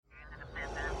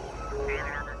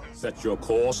Set your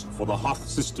course for the Hoth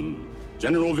system.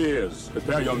 General Veers,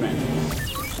 prepare your men.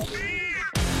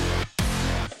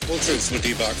 All troops will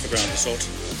debark for ground assault.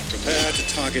 Prepare to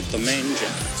target the main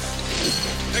generator.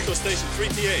 Echo Station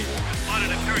 3TA.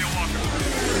 Spotted Imperial Walker.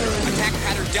 Attack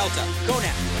pattern Delta. Go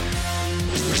now.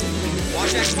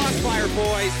 Watch that crossfire,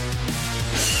 boys.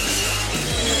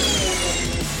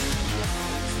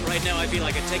 Right now, I feel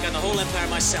like I take on the whole Empire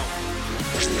myself.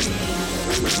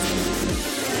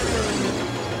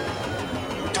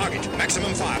 Target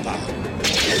maximum firepower.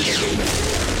 Imperial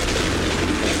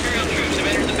troops have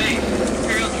entered the base.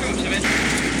 Imperial troops have entered.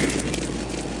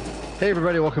 Hey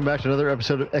everybody, welcome back to another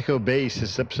episode of Echo Base.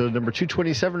 This is episode number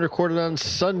 227, recorded on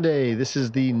Sunday. This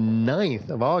is the 9th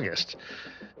of August.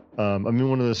 I'm in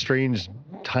one of the strange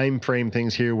time frame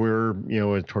things here where,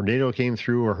 a tornado came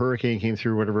through or a hurricane came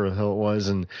through, whatever the hell it was,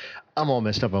 and I'm all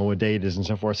messed up on what day it is and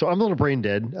so forth. So I'm a little brain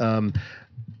dead. I'm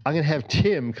going to have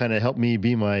Tim kind of help me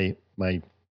be my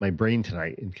brain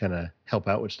tonight and kind of help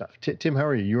out with stuff. Tim, how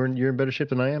are you? You're in better shape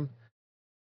than I am?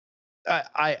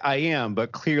 I am,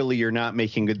 but clearly you're not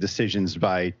making good decisions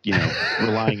by,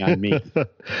 relying on me.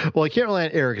 Well, I can't rely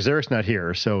on Eric because Eric's not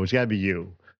here, so it's got to be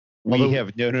you.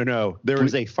 No. There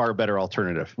is a far better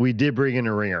alternative. We did bring in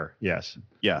a ringer, yes.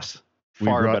 Yes,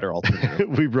 better alternative.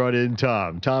 We brought in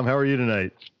Tom. Tom, how are you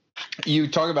tonight? You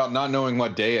talk about not knowing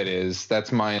what day it is.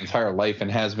 That's my entire life and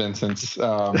has been since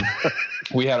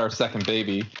we had our second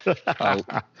baby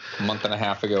a month and a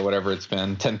half ago, whatever it's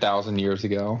been, 10,000 years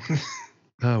ago.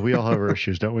 We all have our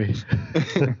issues, don't we?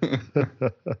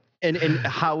 And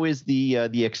how is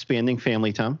the expanding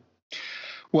family, Tom?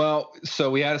 Well,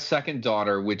 so we had a second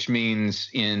daughter, which means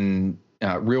in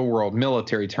real world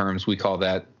military terms, we call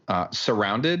that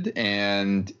surrounded,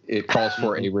 and it calls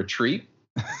for a retreat.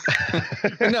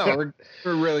 No,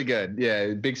 we're really good.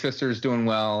 Yeah, big sister's doing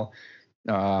well.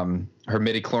 Her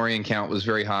midichlorian count was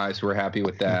very high, so we're happy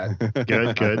with that.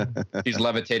 Good. She's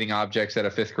levitating objects at a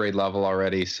 5th grade level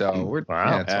already, so we're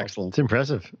excellent. It's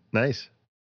impressive. Nice.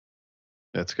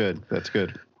 That's good.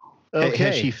 Okay.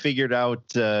 Has she figured out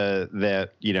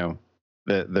that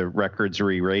the records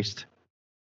are erased?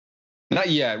 Not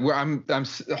yet. I'm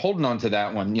holding on to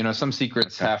that one. Some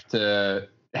secrets have to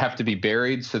be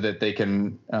buried so that they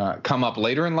can come up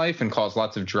later in life and cause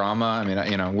lots of drama. I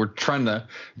mean, we're trying the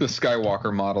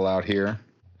Skywalker model out here.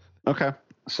 Okay.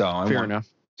 So fair enough.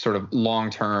 Sort of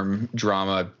long-term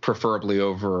drama, preferably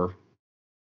over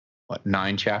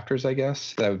 9 chapters, I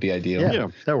guess. That would be ideal. Yeah,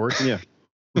 that works. Yeah.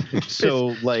 So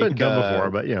it's been done before,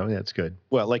 but it's good.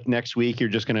 Well, like next week, you're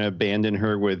just going to abandon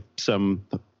her with the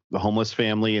homeless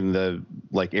family in the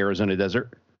Arizona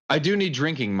desert. I do need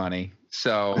drinking money,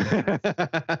 so that's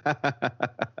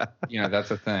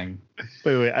a thing.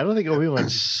 Wait! I don't think Obi-Wan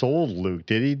sold Luke.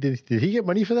 Did he? Did he get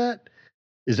money for that?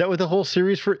 Is that what the whole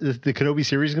series for the Kenobi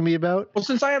series is going to be about? Well,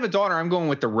 since I have a daughter, I'm going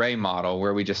with the Rey model,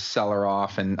 where we just sell her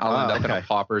off, and I'll end up in a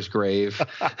pauper's grave.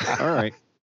 All right.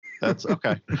 That's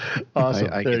okay. Awesome.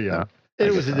 I there you go.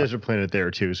 It was a that. desert planet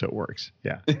there too, so it works.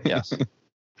 Yeah. Yes.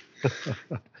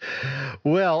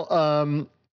 Well,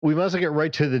 we must get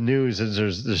right to the news, as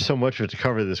there's so much of it to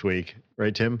cover this week,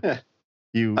 right, Tim? Yeah.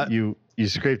 You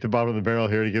scraped the bottom of the barrel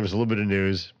here to give us a little bit of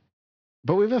news,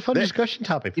 but we have a fun discussion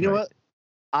topic. You know what?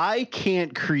 I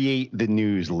can't create the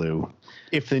news, Lou.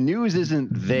 If the news isn't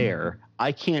there,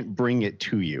 I can't bring it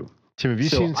to you. Tim, have you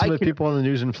seen some of the people on the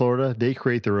news in Florida? They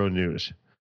create their own news.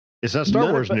 It's not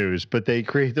Star Wars news, but they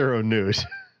create their own news.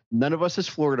 None of us is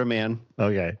Florida man.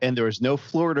 Okay. And there was no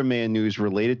Florida man news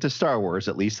related to Star Wars,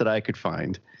 at least that I could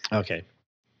find. Okay.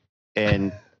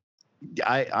 And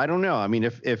I don't know. I mean,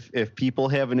 if people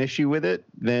have an issue with it,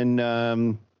 then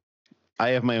I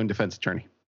have my own defense attorney.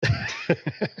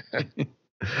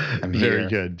 Very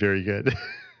good.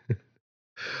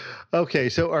 Okay,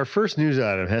 so our first news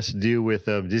item has to do with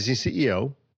Disney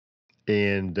CEO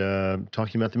and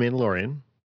talking about The Mandalorian.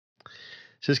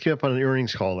 So this came up on an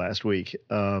earnings call last week.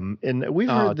 And we've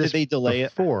heard this did they delay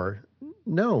before.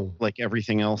 No. Like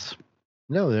everything else?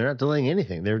 No, they're not delaying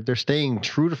anything. They're staying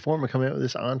true to form and coming out with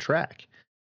this on track.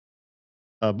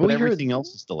 But everything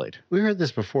else is delayed. We heard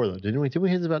this before, though, didn't we? Didn't we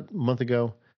hear this about a month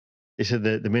ago? They said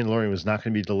that The Mandalorian was not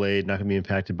going to be delayed, not going to be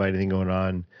impacted by anything going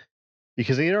on,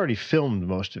 because they had already filmed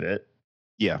most of it.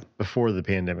 Yeah. Before the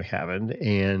pandemic happened.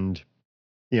 And,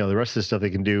 the rest of the stuff they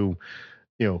can do,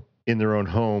 in their own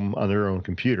home on their own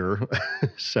computer.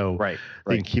 So right.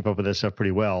 They can keep up with that stuff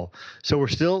pretty well. So we're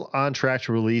still on track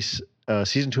to release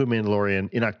season 2 of Mandalorian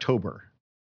in October,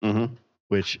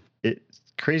 which it's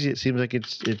crazy. It seems like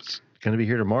it's going to be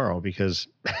here tomorrow because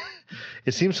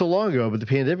it seems so long ago, but the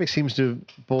pandemic seems to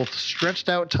have both stretched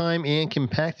out time and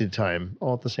compacted time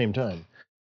all at the same time.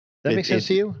 That makes sense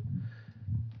to you?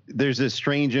 there's a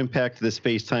strange impact to the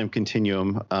space-time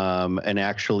continuum, and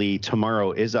actually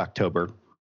tomorrow is October,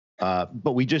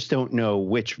 but we just don't know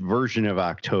which version of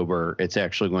October it's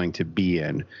actually going to be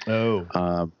in.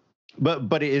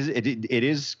 But it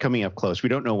is coming up close. We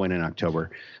don't know when in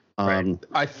October. Right.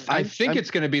 I think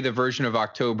it's going to be the version of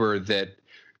October that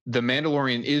The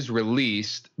Mandalorian is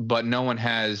released, but no one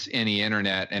has any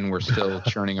internet, and we're still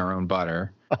churning our own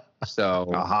butter.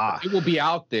 So it will be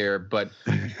out there, but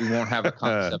we won't have a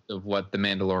concept of what The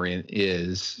Mandalorian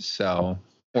is, so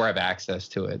or have access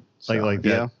to it. So, like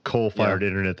that coal-fired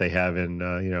internet they have in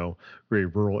very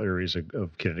rural areas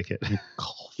of Connecticut.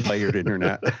 Coal-fired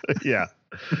internet. Yeah.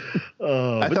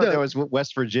 I thought that was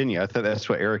West Virginia. I thought that's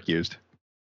what Eric used.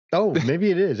 Oh, maybe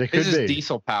it is. It could be. This is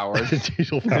diesel powered.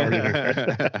 Diesel powered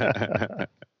internet.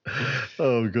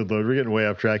 Oh, good Lord. We're getting way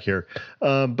off track here.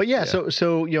 But yeah,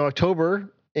 so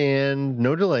October and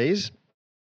no delays.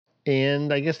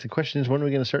 And I guess the question is, when are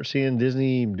we going to start seeing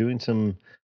Disney doing some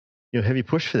heavy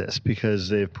push for this? Because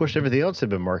they've pushed everything else they've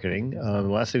been marketing. The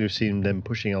last thing we've seen them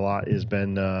pushing a lot has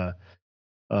been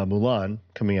Mulan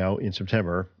coming out in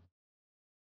September.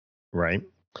 Right?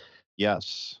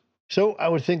 Yes. So I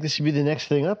would think this should be the next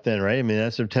thing up then, right? I mean,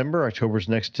 that's September. October's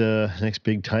next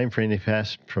big time frame they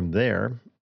pass from there.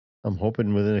 I'm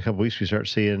hoping within a couple weeks we start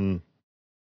seeing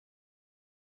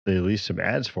at least some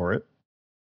ads for it.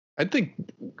 I think,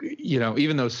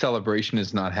 even though Celebration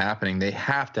is not happening, they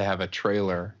have to have a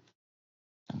trailer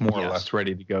more or less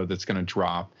ready to go that's going to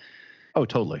drop. Oh,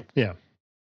 totally. Yeah.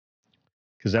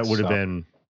 Because that would have been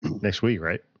next week,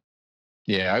 right?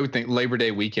 Yeah, I would think Labor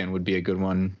Day weekend would be a good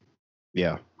one.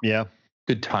 Yeah. Yeah.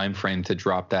 Good time frame to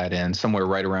drop that in, somewhere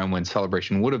right around when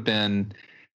Celebration would have been.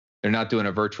 They're not doing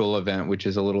a virtual event, which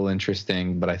is a little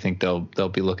interesting, but I think they'll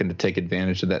be looking to take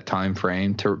advantage of that time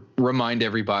frame to remind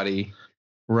everybody.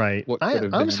 Right.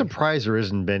 I'm surprised there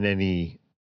hasn't been any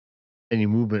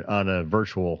movement on a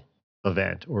virtual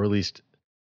event, or at least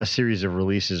a series of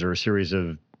releases or a series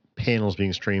of panels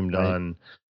being streamed on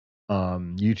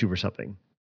YouTube or something.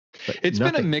 But it's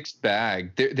been a mixed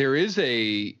bag. There is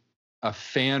a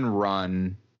fan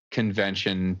run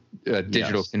convention,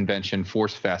 digital convention,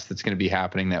 Force Fest, that's going to be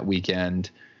happening that weekend.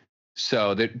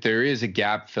 So there is a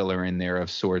gap filler in there of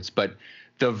sorts. But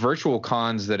the virtual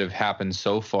cons that have happened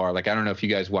so far, like I don't know if you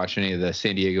guys watch any of the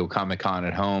San Diego Comic-Con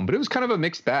at home, but it was kind of a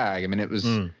mixed bag. I mean, it was,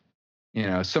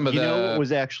 some of it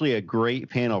was actually a great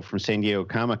panel from San Diego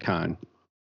Comic-Con.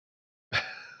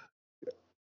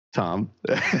 Tom.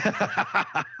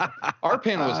 Our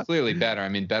panel was clearly better. I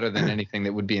mean, better than anything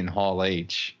that would be in Hall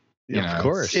H. Of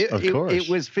course. It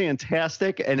was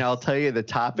fantastic. And I'll tell you, the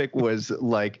topic was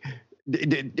like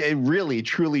really,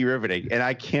 truly riveting. And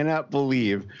I cannot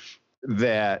believe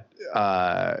that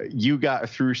you got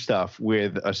through stuff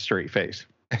with a straight face.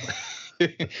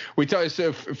 We tell you,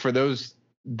 so for those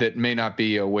that may not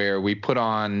be aware, we put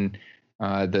on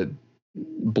the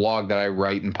blog that I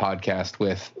write and podcast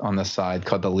with on the side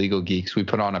called The Legal Geeks. We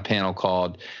put on a panel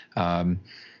called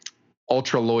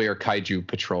Ultra Lawyer Kaiju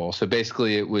Patrol. So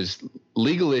basically it was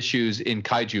legal issues in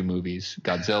kaiju movies,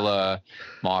 Godzilla,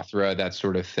 Mothra, that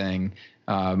sort of thing.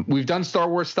 We've done Star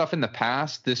Wars stuff in the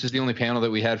past. This is the only panel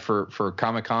that we had for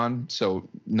Comic-Con, so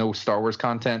no Star Wars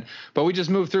content. But we just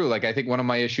moved through. Like, I think one of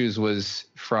my issues was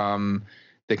from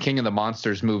the King of the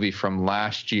Monsters movie from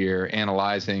last year,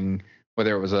 analyzing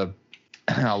whether it was a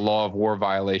law of war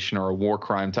violation or a war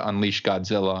crime to unleash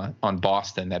Godzilla on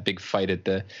Boston, that big fight at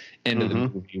the end of the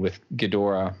movie with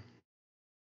Ghidorah.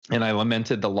 And I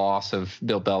lamented the loss of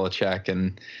Bill Belichick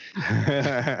and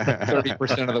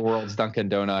 30% of the world's Dunkin'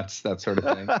 Donuts, that sort of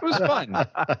thing. It was fun,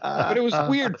 but it was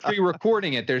weird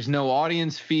pre-recording it. There's no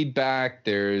audience feedback.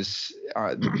 There's,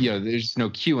 there's no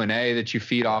Q&A that you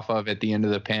feed off of at the end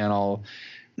of the panel.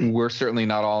 We're certainly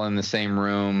not all in the same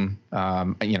room.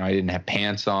 I didn't have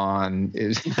pants on. It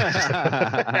was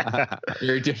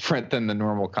very different than the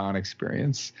normal con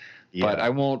experience. Yeah. But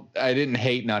I didn't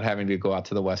hate not having to go out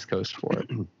to the West Coast for it.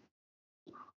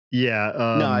 Yeah.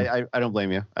 No, I don't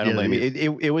blame you. I don't blame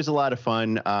you. It was a lot of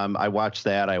fun. I watched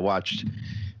that. I watched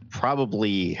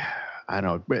probably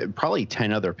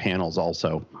 10 other panels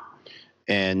also.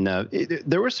 And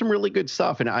there was some really good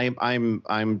stuff, and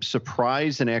I'm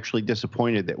surprised and actually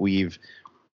disappointed that we've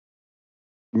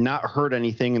not heard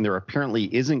anything, and there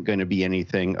apparently isn't going to be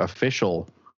anything official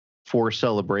for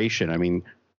Celebration. I mean,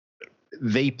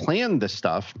 they planned this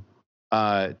stuff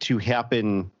to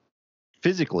happen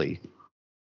physically,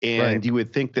 and you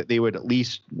would think that they would at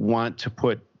least want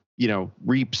to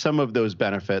reap some of those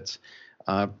benefits,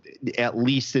 at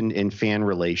least in fan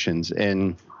relations.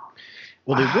 And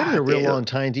well, they waited a real long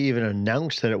time to even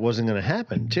announce that it wasn't going to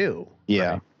happen, too.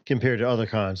 Yeah. compared to other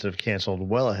cons that have canceled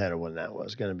well ahead of when that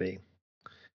was going to be.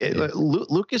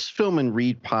 Lucasfilm and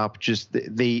ReedPop just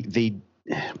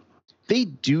they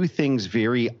do things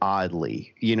very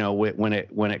oddly, when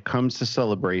it comes to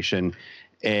Celebration.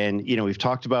 And, we've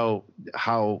talked about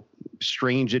how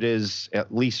strange it is,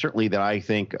 at least certainly that I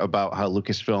think, about how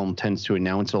Lucasfilm tends to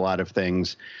announce a lot of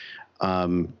things.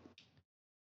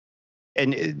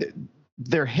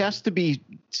 There has to be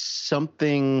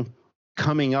something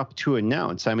coming up to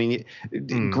announce. I mean,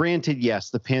 granted, yes,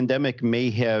 the pandemic may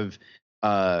have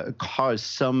caused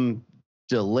some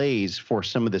delays for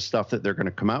some of the stuff that they're going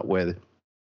to come out with,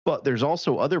 but there's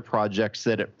also other projects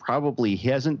that it probably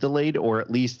hasn't delayed, or at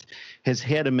least has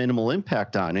had a minimal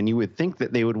impact on. And you would think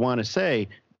that they would want to say,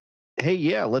 hey,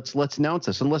 yeah, let's announce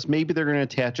this, unless maybe they're going to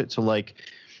attach it to like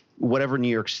whatever New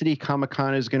York City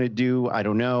Comic-Con is going to do. I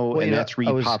don't know. Well, and that's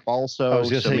ReedPop also.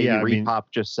 So maybe ReedPop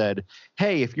just said,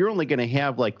 hey, if you're only going to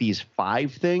have like these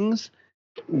 5 things,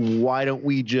 why don't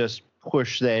we just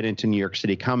push that into New York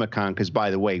City Comic-Con? Because, by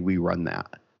the way, we run that.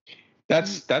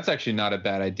 That's actually not a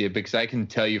bad idea, because I can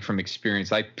tell you from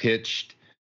experience, I pitched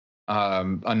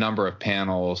a number of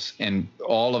panels, and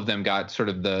all of them got sort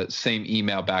of the same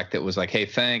email back that was like, hey,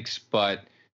 thanks, but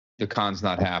the con's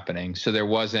not happening. So there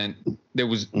was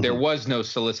no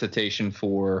solicitation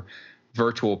for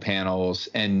virtual panels,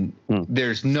 and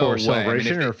there's no way. For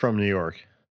Celebration or from New York?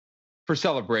 For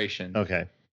Celebration. Okay.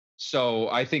 So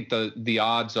I think the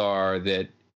odds are that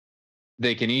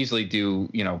they can easily do,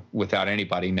 without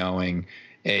anybody knowing,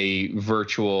 a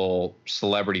virtual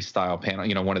celebrity style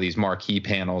panel, one of these marquee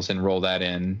panels, and roll that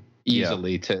in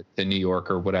easily to New York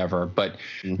or whatever. But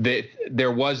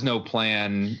there was no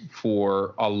plan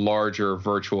for a larger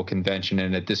virtual convention,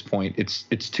 and at this point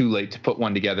it's too late to put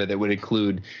one together that would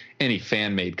include any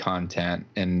fan made content.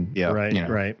 And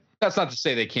right. That's not to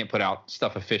say they can't put out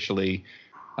stuff officially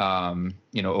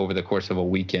over the course of a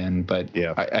weekend, but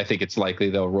I think it's likely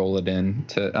they'll roll it in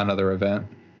to another event.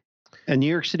 And New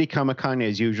York City Comic-Con,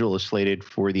 as usual, is slated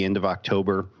for the end of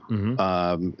October.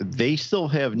 They still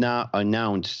have not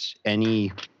announced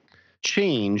any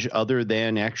change other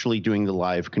than actually doing the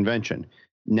live convention.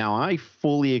 Now, I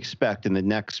fully expect in the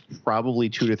next probably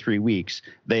 2 to 3 weeks,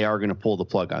 they are going to pull the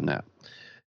plug on that.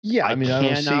 Yeah, I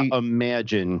cannot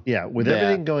imagine. Yeah, with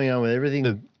everything going on, with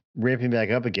everything ramping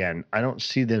back up again, I don't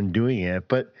see them doing it.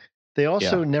 But they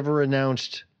also never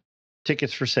announced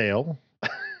tickets for sale.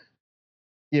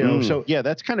 So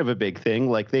that's kind of a big thing.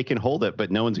 Like, they can hold it,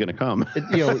 but no one's going to come.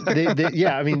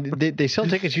 They sell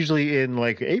tickets usually in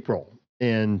like April,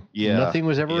 and nothing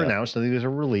was ever announced. Nothing was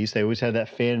ever released. They always had that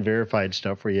fan verified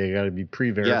stuff where you got to be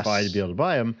pre-verified to be able to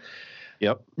buy them.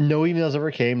 Yep. No emails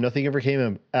ever came. Nothing ever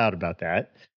came out about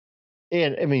that.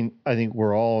 And I mean, I think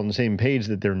we're all on the same page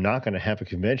that they're not going to have a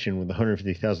convention with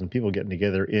 150,000 people getting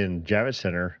together in Javits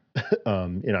Center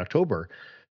in October.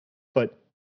 But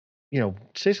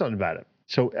say something about it.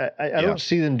 So I don't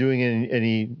see them doing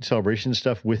any celebration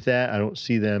stuff with that. I don't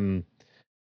see them,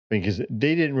 because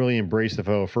they didn't really embrace the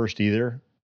Photo First either,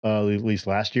 at least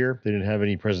last year. They didn't have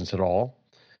any presence at all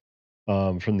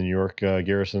from the New York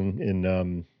Garrison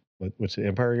in, what's the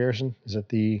Empire Garrison? Is that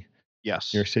the New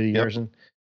York City Garrison?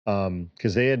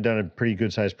 Because they had done a pretty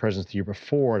good-sized presence the year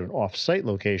before at an off-site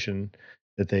location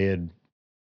that they had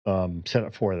set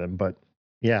up for them. But,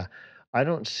 I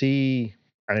don't see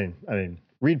 – I mean,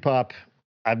 ReedPop –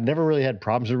 I've never really had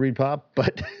problems with ReedPop,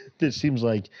 but it seems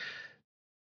like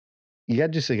you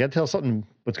got to tell something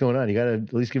what's going on. You got to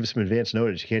at least give us some advance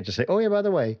notice. You can't just say, oh, yeah, by the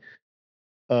way,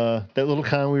 that little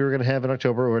con we were going to have in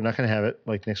October, we're not going to have it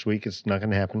like next week. It's not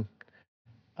going to happen.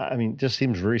 I mean, it just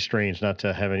seems very strange not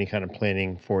to have any kind of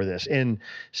planning for this. And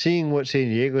seeing what San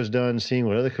Diego's done, seeing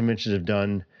what other conventions have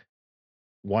done,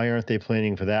 why aren't they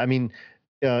planning for that? I mean,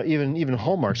 even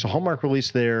Hallmark. So Hallmark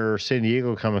released their San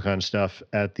Diego Comic-Con stuff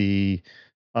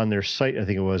on their site, I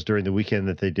think it was, during the weekend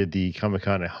that they did the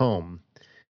Comic-Con at home.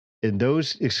 And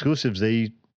those exclusives,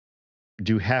 they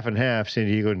do half and half, San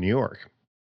Diego and New York.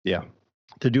 Yeah.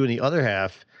 They're doing the other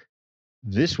half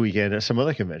this weekend at some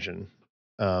other convention,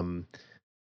 some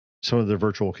of their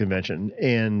virtual convention.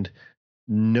 And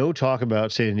no talk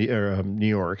about New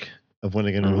York, of when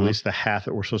they're going to release the half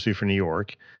that we're supposed to do for New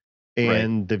York.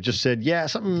 And they've just said,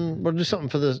 we'll do something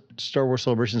for the Star Wars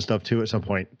Celebration stuff too at some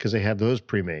point, because they have those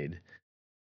pre-made.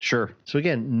 Sure. So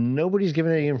again, nobody's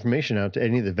giving any information out to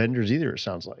any of the vendors either, it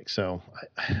sounds like. So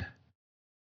I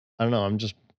don't know. I'm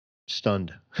just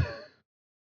stunned.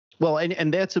 Well,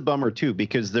 and that's a bummer too,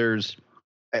 because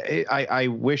I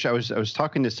wish I was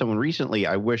talking to someone recently.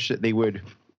 I wish that they would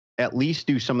at least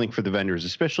do something for the vendors,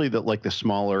 especially the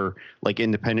smaller, like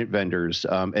independent vendors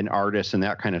and artists and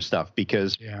that kind of stuff,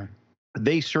 because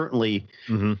they certainly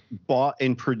bought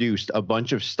and produced a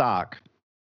bunch of stock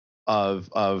of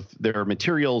their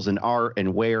materials and art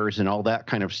and wares and all that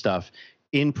kind of stuff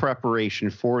in preparation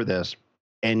for this.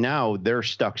 And now they're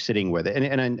stuck sitting with it.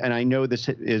 And I know this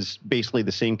is basically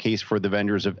the same case for the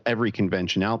vendors of every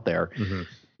convention out there.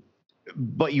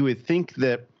 But you would think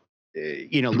that,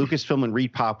 Lucasfilm and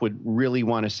ReedPop would really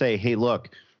want to say, hey, look,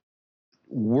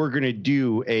 we're going to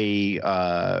do a,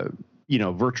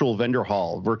 virtual vendor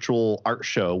hall, virtual art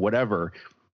show, whatever,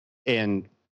 and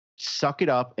suck it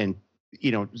up and,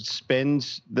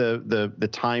 spend the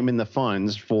time and the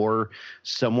funds for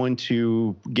someone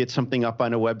to get something up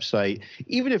on a website,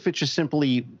 even if it's just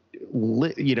simply,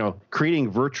 creating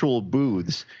virtual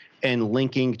booths and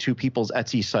linking to people's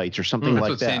Etsy sites or something like that.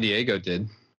 That's what San Diego did.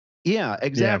 Yeah,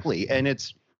 exactly. Yeah. And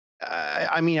it's,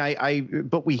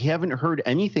 but we haven't heard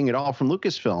anything at all from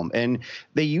Lucasfilm, and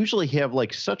they usually have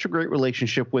like such a great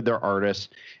relationship with their artists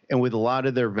and with a lot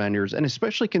of their vendors, and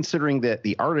especially considering that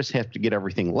the artists have to get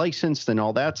everything licensed and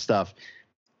all that stuff,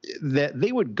 that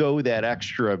they would go that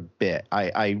extra bit.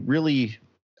 I'm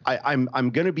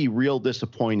going to be real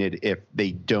disappointed if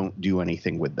they don't do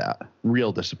anything with that.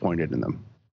 Real disappointed in them.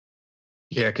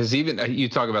 Yeah, because even you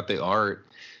talk about the art,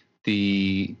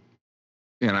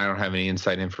 and I don't have any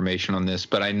inside information on this,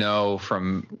 but I know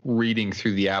from reading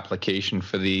through the application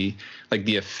for the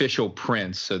official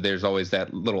prints. So there's always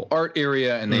that little art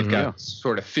area, and they've got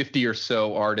sort of 50 or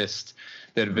so artists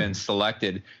that have been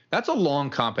selected. That's a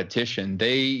long competition.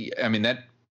 That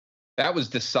was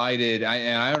decided.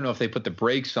 I don't know if they put the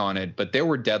brakes on it, but there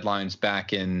were deadlines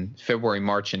back in February,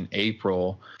 March, and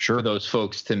April for those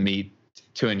folks to meet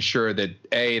to ensure that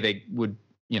they would,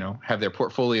 have their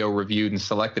portfolio reviewed and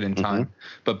selected in time,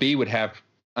 but B, would have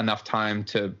enough time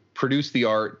to produce the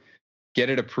art, get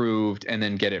it approved, and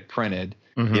then get it printed.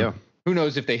 Yeah. Who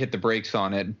knows if they hit the brakes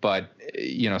on it, but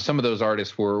some of those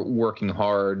artists were working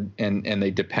hard and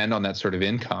they depend on that sort of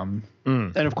income.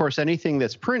 And of course, anything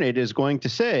that's printed is going to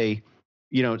say,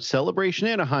 Celebration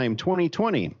Anaheim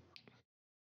 2020.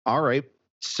 All right.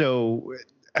 So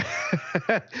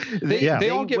they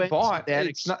all get bought. That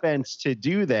expense to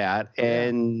do that,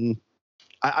 and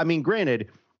I mean, granted,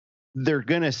 they're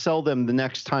going to sell them the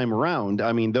next time around.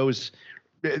 I mean, the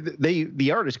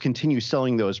artists continue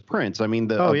selling those prints. I mean,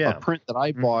 a print that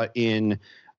I bought in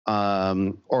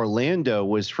Orlando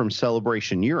was from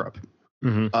Celebration Europe.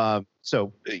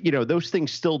 So those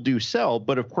things still do sell,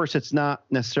 but of course, it's not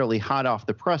necessarily hot off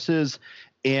the presses,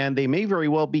 and they may very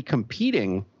well be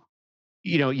competing.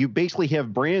 You basically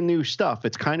have brand new stuff.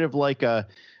 It's kind of like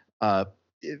what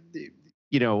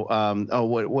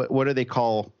do they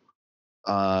call,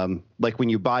 like when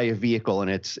you buy a vehicle and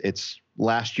it's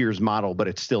last year's model, but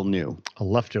it's still new. A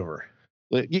leftover.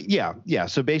 Yeah.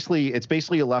 So it's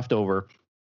basically a leftover.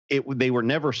 They were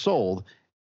never sold,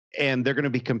 and they're going to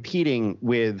be competing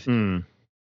with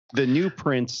the new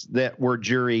prints that were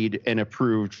juried and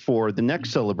approved for the next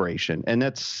celebration. And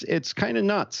it's kind of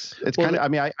nuts. It's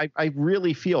I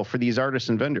really feel for these artists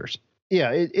and vendors.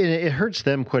 Yeah. It hurts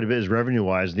them quite a bit as revenue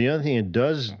wise. The other thing it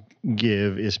does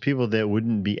give is people that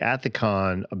wouldn't be at the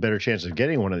con a better chance of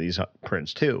getting one of these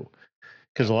prints too.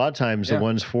 Because a lot of times the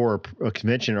ones for a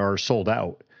convention are sold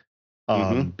out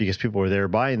because people are there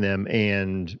buying them.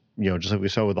 And, just like we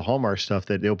saw with the Hallmark stuff,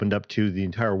 that they opened up to the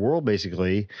entire world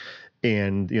basically.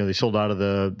 And, they sold out of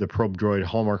the Probe Droid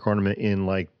Hallmark ornament in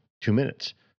like 2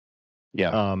 minutes.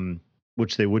 Yeah.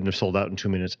 Which they wouldn't have sold out in 2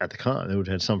 minutes at the con. They would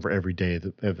have had some for every day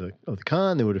of the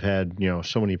con. They would have had,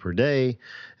 so many per day. And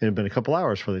it had been a couple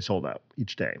hours before they sold out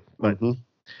each day. But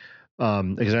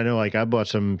because I know, like, I bought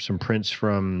some prints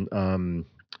from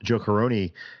Joe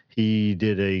Caroni. He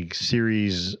did a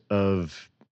series of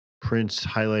prints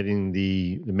highlighting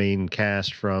the main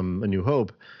cast from A New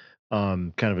Hope.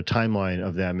 Kind of a timeline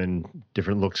of them and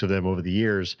different looks of them over the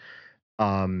years.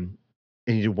 And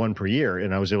he did one per year.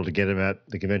 And I was able to get him at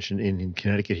the convention in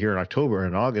Connecticut here in October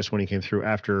and August when he came through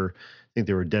after, I think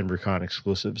they were DenverCon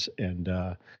exclusives. And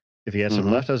if he had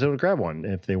some left, I was able to grab one.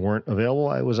 If they weren't available,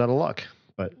 I was out of luck.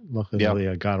 But luckily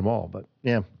I got them all. But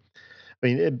yeah, I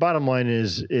mean, bottom line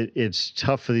is it's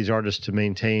tough for these artists to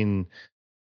maintain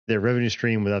their revenue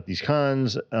stream without these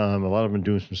cons. A lot of them are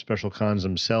doing some special cons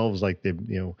themselves. Like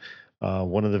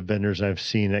one of the vendors I've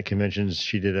seen at conventions,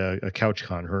 she did a couch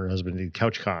con. Her husband did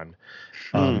couch con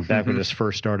back when this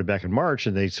first started back in March,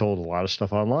 and they sold a lot of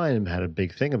stuff online and had a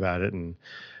big thing about it. And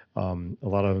a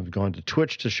lot of them have gone to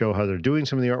Twitch to show how they're doing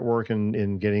some of the artwork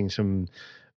and getting some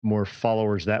more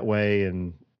followers that way,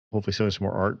 and hopefully selling some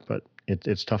more art. But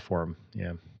it's tough for them.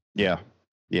 Yeah,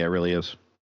 it really is.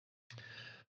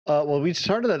 Well, we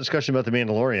started that discussion about The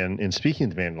Mandalorian, and speaking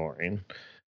of The Mandalorian,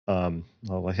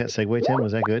 Well, like that segue, Tim,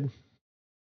 was that good?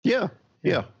 Yeah.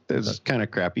 It's kind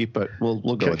of crappy, but we'll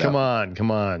go with that.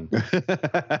 Come on.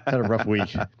 Had a rough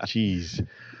week. Jeez.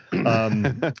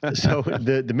 So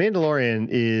the Mandalorian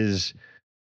is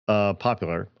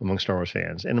popular among Star Wars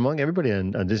fans and among everybody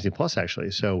on Disney Plus,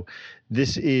 actually. So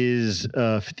this is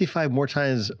 55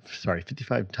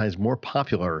 times more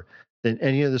popular than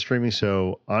any other streaming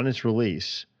show on its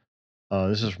release.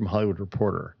 This is from Hollywood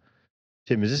Reporter.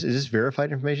 Tim, is this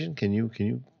verified information? Can you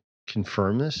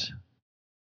confirm this?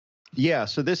 Yeah,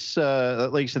 so this,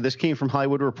 like I said, this came from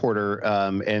Hollywood Reporter,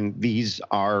 and these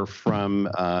are from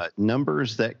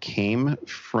numbers that came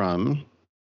from,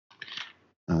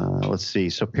 let's see,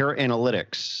 so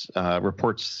Para-Analytics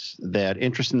reports that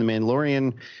interest in The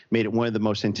Mandalorian made it one of the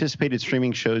most anticipated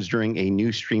streaming shows during a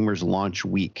new streamer's launch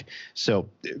week. So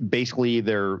basically,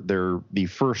 they're the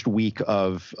first week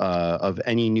of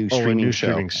any new streaming show.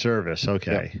 Streaming service,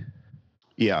 okay.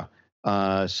 Yeah.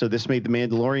 So this made The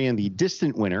Mandalorian the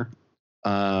distant winner,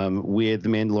 with The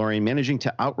Mandalorian managing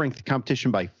to outrank the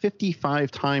competition by 55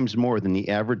 times more than the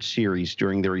average series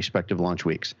during their respective launch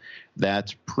weeks.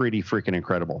 That's pretty freaking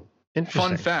incredible.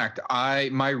 Fun fact,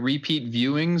 my repeat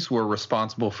viewings were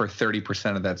responsible for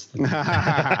 30% of that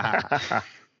statistic.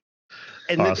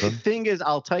 And awesome. The thing is,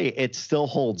 I'll tell you, it still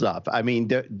holds up. I mean,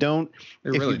 don't,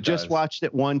 if really you just watched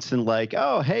it once and like,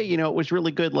 oh, hey, it was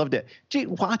really good, loved it. Gee,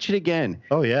 watch it again.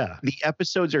 Oh, yeah. The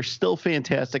episodes are still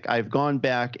fantastic. I've gone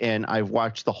back and I've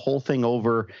watched the whole thing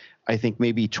over, I think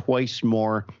maybe twice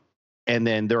more. And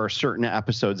then there are certain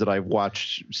episodes that I've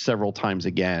watched several times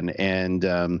again.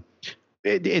 And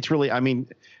it's really, I mean,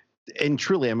 and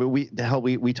truly, I mean,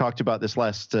 we talked about this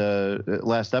last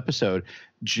episode,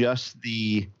 just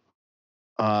the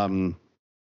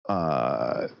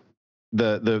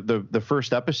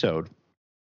first episode,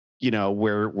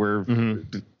 where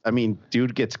I mean,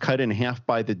 dude gets cut in half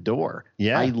by the door.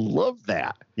 Yeah. I love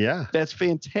that. Yeah. That's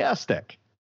fantastic.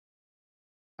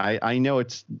 I know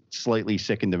it's slightly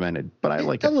sick and demented, but I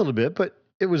like it. A little bit, but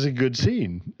it was a good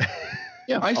scene.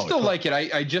 Yeah. I still like it.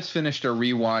 I just finished a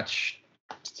rewatch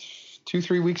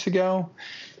 2-3 weeks ago,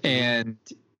 and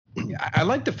I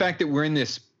like the fact that we're in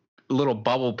this little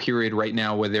bubble period right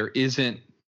now where there isn't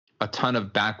a ton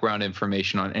of background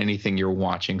information on anything you're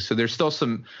watching. So there's still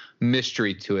some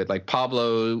mystery to it. Like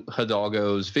Pablo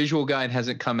Hidalgo's visual guide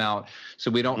hasn't come out, so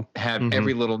we don't have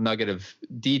every little nugget of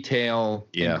detail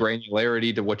and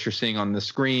granularity to what you're seeing on the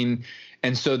screen.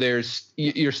 And so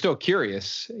you're still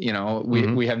curious.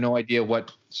 We have no idea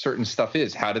what certain stuff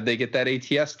is. How did they get that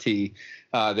ATST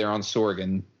there on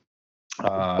Sorgan?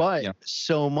 But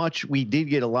so much, we did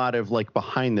get a lot of like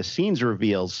behind the scenes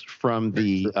reveals from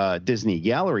the Disney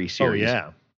Gallery series,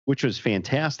 which was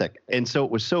fantastic. And so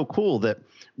it was so cool that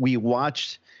we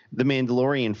watched The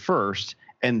Mandalorian first,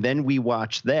 and then we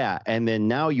watched that, and then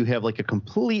now you have like a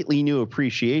completely new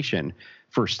appreciation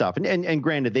for stuff. And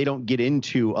granted, they don't get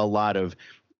into a lot of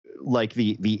like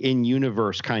the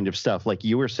in-universe kind of stuff like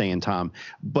you were saying, Tom,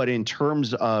 but in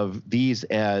terms of these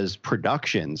as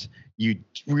productions, you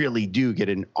really do get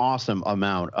an awesome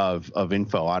amount of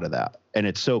info out of that. And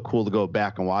it's so cool to go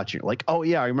back and watch it. Like, oh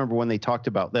yeah, I remember when they talked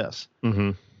about this.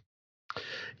 Mm-hmm.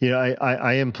 Yeah,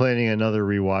 I am planning another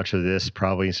rewatch of this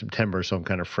probably in September, so I'm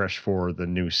kind of fresh for the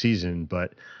new season.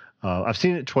 But I've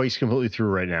seen it twice completely through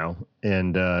right now.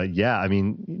 And I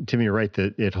mean, Tim, you're right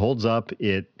that it holds up.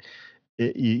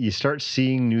 You start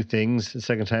seeing new things the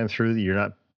second time through that you're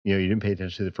not, you didn't pay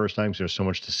attention to the first time because there's so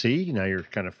much to see. Now you're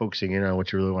kind of focusing in on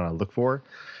what you really want to look for.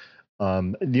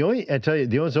 The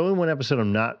only one episode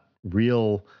I'm not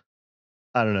real,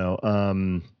 I don't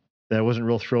know, that I wasn't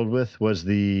real thrilled with was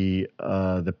the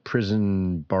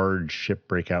prison barge ship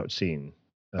breakout scene.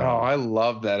 I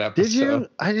love that episode. Did you?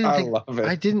 I love it.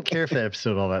 I didn't care for that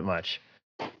episode all that much.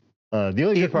 The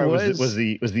only good part was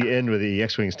the end where the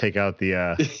X-Wings take out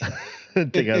the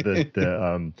the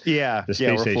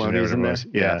space station. Whatever it was.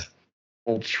 Yeah.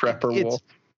 Old Trapper Wolf.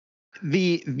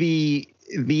 The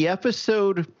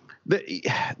episode,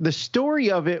 the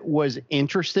story of it was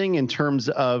interesting in terms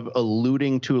of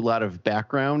alluding to a lot of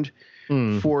background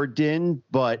for Din,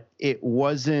 but it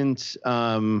wasn't.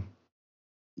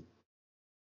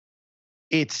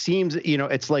 It seems,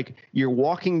 it's like you're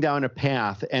walking down a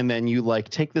path and then you like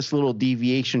take this little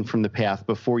deviation from the path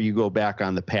before you go back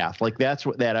on the path. Like that's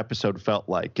what that episode felt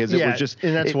like. Cause it was just,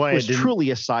 and that's why it was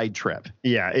truly a side trip.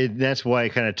 Yeah. That's why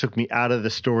it kind of took me out of the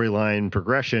storyline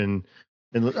progression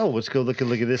and let's go look at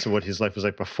this and what his life was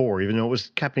like before, even though it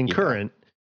was happening current,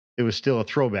 it was still a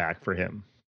throwback for him.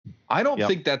 I don't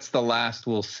think that's the last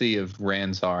we'll see of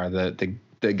Ranzar, the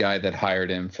the guy that hired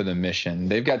him for the mission.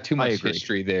 They've got too much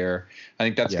history there. I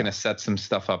think that's going to set some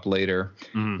stuff up later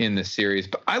in the series.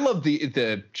 But I love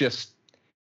the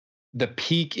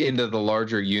peek into the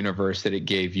larger universe that it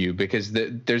gave you, because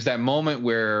there's that moment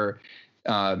where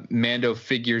Mando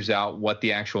figures out what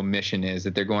the actual mission is,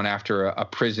 that they're going after a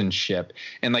prison ship,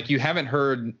 and like you haven't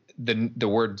heard the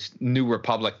words New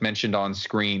Republic mentioned on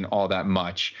screen all that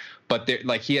much, but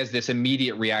like he has this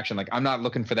immediate reaction, like I'm not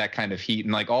looking for that kind of heat,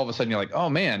 and like all of a sudden you're like, oh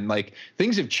man, like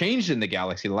things have changed in the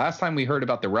galaxy. The last time we heard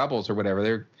about the rebels or whatever,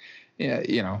 they're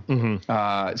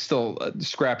still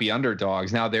scrappy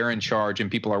underdogs. Now they're in charge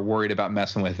and people are worried about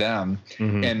messing with them.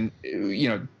 And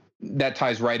that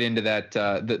ties right into that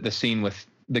the scene with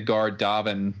the guard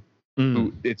Davin.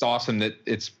 Who, it's awesome that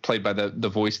it's played by the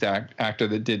voice actor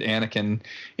that did Anakin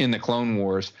in the Clone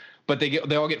Wars. But they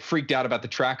all get freaked out about the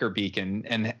tracker beacon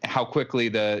and how quickly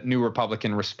the New Republic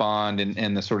can respond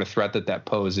and the sort of threat that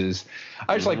poses.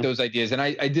 I just like those ideas, and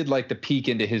I did like the peek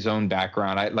into his own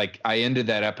background. I ended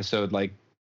that episode like,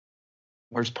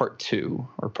 where's part 2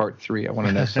 or part 3? I want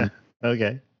to know some.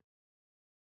 Okay.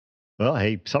 Well,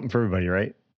 hey, something for everybody,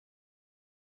 right?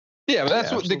 Yeah, but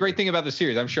that's the great thing about the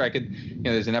series. I'm sure I could,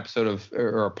 there's an episode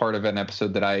or a part of an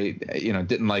episode that I,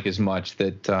 didn't like as much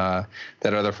that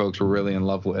other folks were really in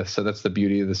love with. So that's the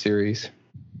beauty of the series.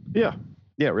 Yeah,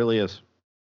 it really is.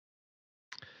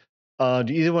 Do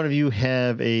either one of you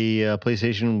have a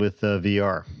PlayStation with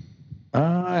VR?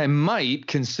 I might,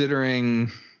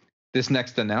 considering this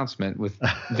next announcement with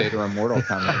Vader Immortal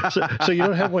coming. So you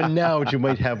don't have one now, but you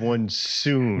might have one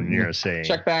soon, you're saying.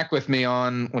 Check back with me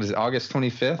on, what is it, August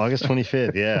 25th? August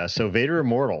 25th, yeah. So Vader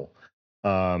Immortal,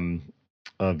 a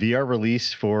VR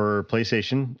release for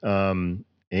PlayStation,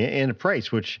 and a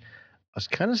price, which I was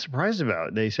kind of surprised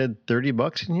about. They said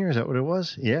 $30 in here. Is that what it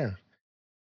was? Yeah.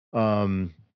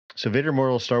 So Vader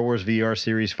Immortal Star Wars VR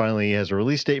series finally has a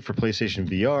release date for PlayStation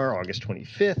VR, August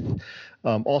 25th.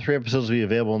 All 3 episodes will be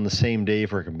available on the same day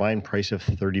for a combined price of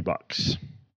 $30.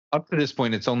 Up to this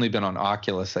point, it's only been on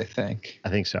Oculus, I think. I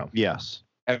think so. Yes.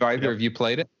 Have either of you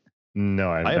played it?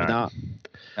 No, I have not.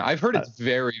 I've heard it's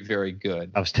very, very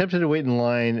good. I was tempted to wait in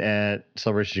line at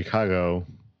Celebration Chicago,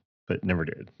 but never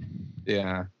did.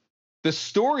 Yeah. The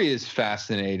story is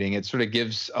fascinating. It sort of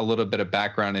gives a little bit of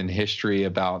background and history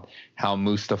about how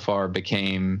Mustafar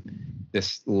became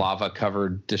this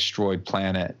lava-covered, destroyed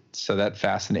planet. So that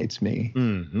fascinates me.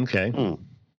 Okay.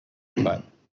 But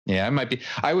yeah, it might be.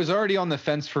 I was already on the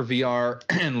fence for VR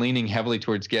and leaning heavily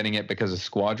towards getting it because of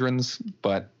Squadrons,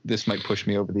 but this might push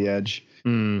me over the edge. I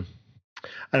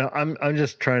know, I'm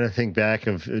just trying to think back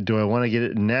of, do I want to get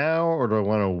it now or do I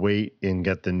want to wait and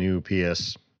get the new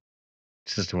PS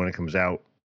system when it comes out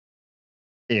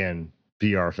and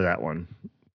VR for that one?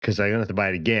 Because I'm gonna have to buy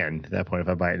it again at that point if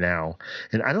I buy it now.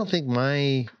 And I don't think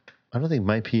my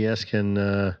PS can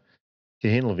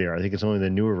handle VR. I think it's only the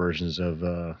newer versions of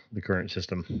the current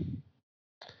system.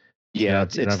 Yeah,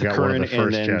 it's the current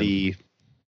and then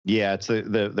it's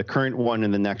the current one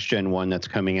and the next gen one that's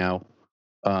coming out.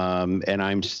 And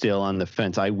I'm still on the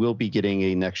fence. I will be getting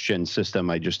a next gen system.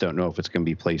 I just don't know if it's going to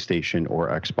be PlayStation or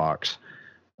Xbox.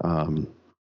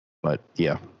 But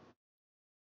yeah,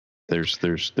 there's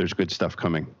good stuff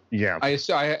coming. Yeah, I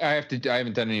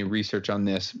haven't done any research on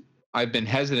this. I've been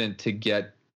hesitant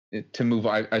to move.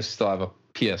 I still have a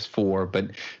PS4,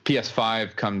 but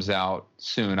PS5 comes out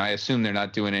soon. I assume they're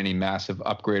not doing any massive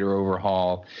upgrade or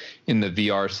overhaul in the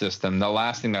VR system. The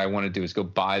last thing that I want to do is go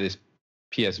buy this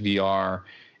PSVR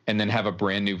and then have a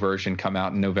brand new version come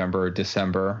out in November or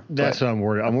December. That's what I'm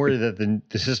worried. I'm worried that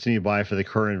the system you buy for the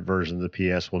current version of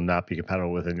the PS will not be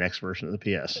compatible with the next version of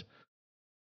the PS.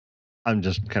 I'm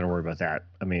just kind of worried about that.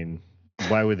 I mean,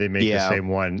 why would they make the same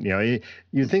one?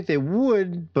 You'd think they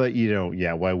would, but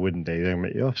why wouldn't they?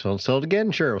 They're sell it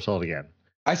again? Sure, we'll sell it again.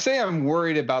 I say I'm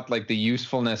worried about like the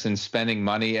usefulness in spending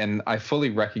money, and I fully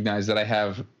recognize that I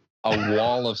have a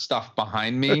wall of stuff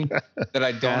behind me that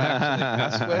I don't actually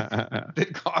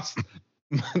mess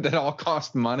with that all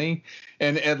cost money.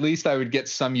 And at least I would get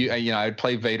some, I'd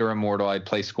play Vader Immortal. I'd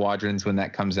play Squadrons when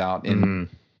that comes out in,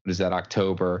 what is that,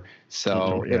 October?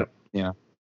 So,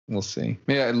 we'll see.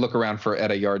 Maybe I'd look around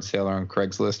at a yard sale or on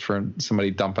Craigslist for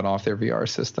somebody dumping off their VR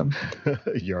system.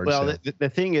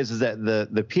 The thing is that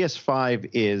the PS5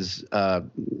 is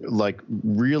like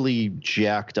really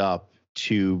jacked up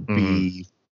to be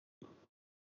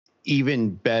even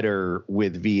better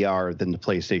with VR than the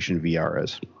PlayStation VR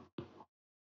is.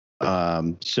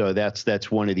 So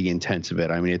that's one of the intents of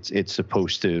it. I mean, it's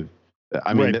supposed to.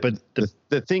 I mean, but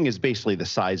the thing is basically the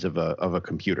size of a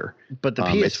computer. But the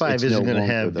PS5 isn't going to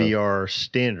have VR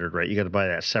standard, right? You got to buy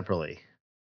that separately.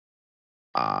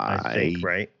 I think,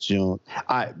 right?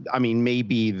 I mean,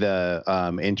 maybe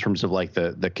the in terms of like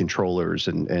the controllers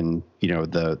and you know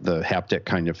the haptic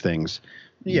kind of things.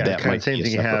 Yeah, that kind of same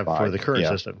thing you have for the current yeah.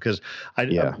 system. Because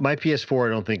my PS4,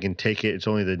 I don't think can take it. It's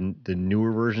only the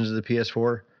newer versions of the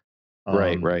PS4.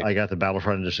 Right. I got the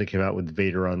Battlefront edition that came out with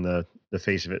Vader on the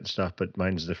face of it and stuff, but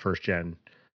mine's the first gen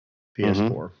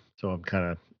PS4, so I'm kind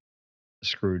of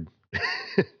screwed.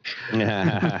 So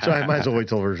I might as well wait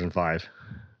till version 5.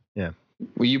 Yeah.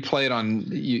 Well, you play it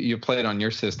on your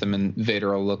system, and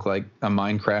Vader will look like a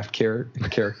Minecraft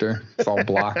character. It's all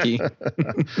blocky.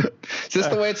 Is this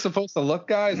the way it's supposed to look,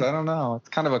 guys? I don't know. It's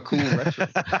kind of a cool retro.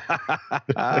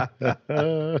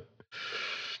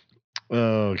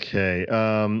 Okay.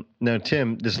 Now,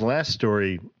 Tim, this last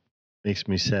story makes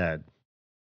me sad.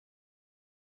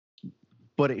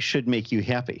 But it should make you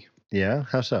happy. Yeah?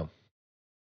 How so?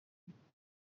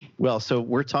 Well, so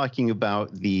we're talking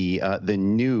about the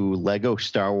new Lego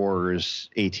Star Wars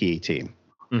AT-AT.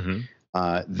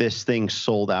 This thing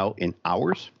sold out in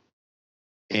hours,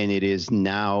 and it is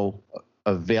now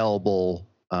available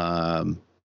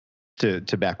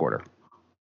to back order.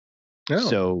 Oh.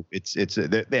 So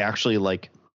they actually like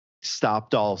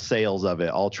stopped all sales of it,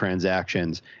 all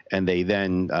transactions, and they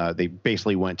then they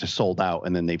basically went to sold out,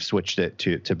 and then they've switched it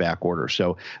to back order.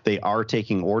 So they are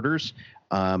taking orders.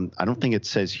 I don't think it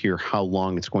says here how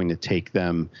long it's going to take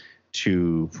them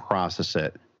to process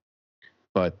it.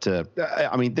 But,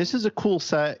 I mean, this is a cool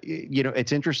set. You know,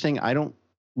 it's interesting. I don't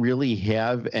really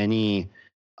have any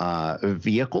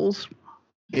vehicles,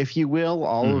 if you will.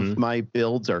 All of my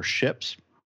builds are ships.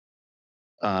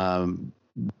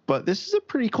 But this is a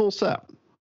pretty cool set.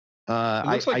 It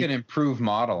looks like an improved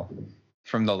model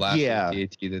from the last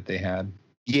AT-AT that they had.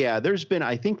 Yeah, there's been,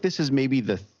 I think this is maybe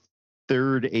the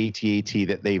third AT-AT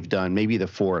that they've done, maybe the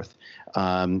fourth,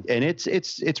 and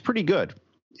it's pretty good.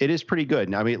 It is pretty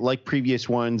good. I mean, like previous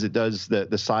ones, it does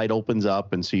the side opens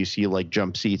up, and so you see like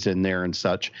jump seats in there and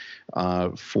such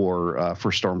for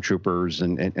stormtroopers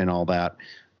and all that.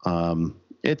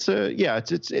 It's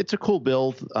a cool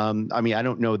build. I mean, I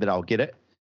don't know that I'll get it.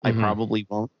 I probably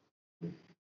won't.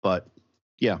 But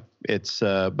yeah, it's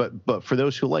but for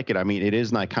those who like it, I mean, it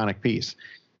is an iconic piece.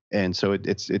 And so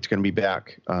it's going to be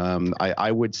back.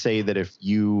 I would say that if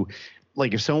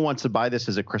someone wants to buy this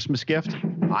as a Christmas gift,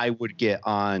 I would get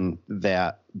on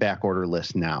that back order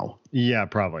list now. Yeah,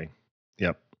 probably.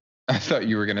 Yep. I thought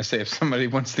you were going to say if somebody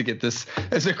wants to get this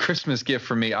as a Christmas gift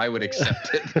from me, I would accept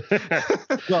it.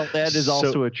 Well, that is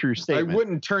also a true statement. I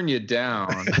wouldn't turn you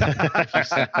down. If you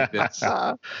sent me this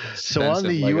so on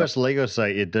the US Lego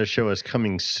site, it does show us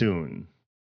coming soon.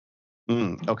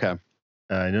 Okay.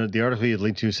 I know the article you had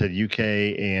linked to said UK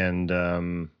and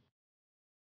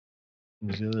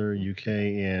what was the other UK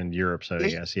and Europe side, I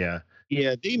guess. Yeah.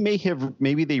 Yeah,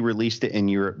 maybe they released it in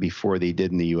Europe before they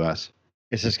did in the US.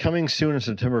 It says coming soon on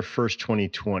September 1st,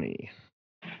 2020.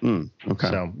 Okay.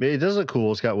 So it does look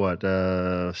cool. It's got what, 6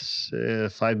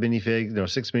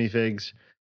 minifigs.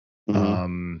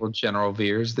 Or General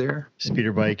Veers there.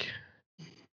 Speeder bike.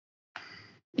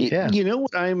 Yeah. You know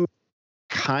what I'm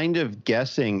kind of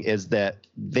guessing is that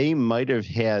they might have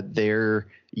had their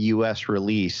US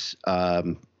release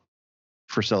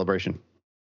for Celebration.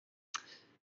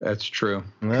 That's true.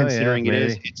 Considering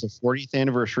it's a 40th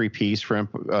anniversary piece for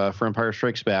Empire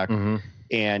Strikes Back,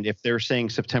 and if they're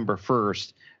saying September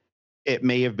 1st, it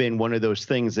may have been one of those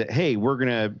things that, hey, we're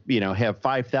gonna have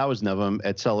 5,000 of them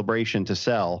at Celebration to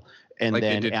sell, and like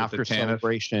then after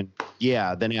Celebration,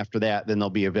 then after that, then they'll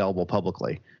be available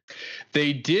publicly.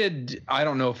 They did. I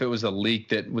don't know if it was a leak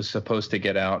that was supposed to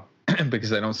get out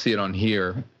because I don't see it on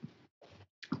here,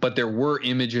 but there were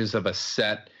images of a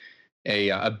set.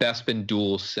 A Bespin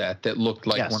duel set that looked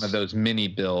like one of those mini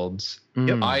builds.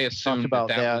 I assumed about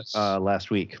that was,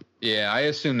 last week. Yeah, I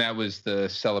assume that was the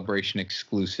Celebration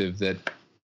exclusive that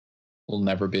will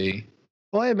never be.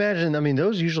 Well, I imagine. I mean,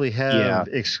 those usually have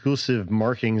exclusive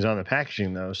markings on the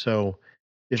packaging, though. So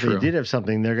if they did have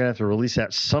something, they're gonna have to release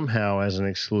that somehow as an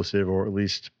exclusive, or at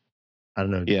least I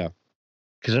don't know. Yeah,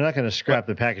 because they're not going to scrap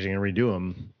the packaging and redo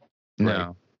them. No.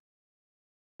 Right?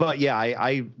 But yeah,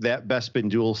 I that Bespin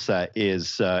duel set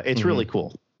is it's really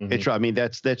cool. It's I mean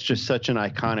that's just such an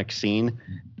iconic scene,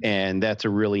 and that's a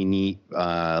really neat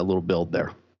little build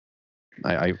there.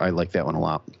 I like that one a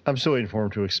lot. I'm still waiting for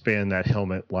them to expand that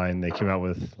helmet line they came out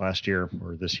with last year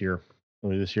or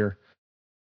early this year.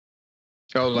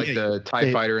 Oh, like the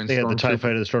TIE Fighter and they had the TIE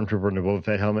Fighter, the Stormtrooper, and the Boba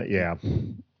Fett helmet. Yeah.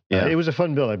 It was a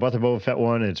fun build. I bought the Boba Fett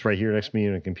one. It's right here next to me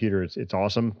on a computer. It's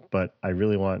awesome, but I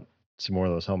really want some more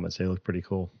of those helmets. They look pretty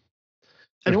cool.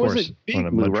 And it wasn't big,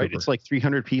 right? It's like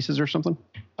 300 pieces or something.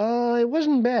 It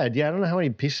wasn't bad. Yeah, I don't know how many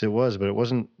pieces it was, but it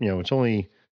wasn't. It's only,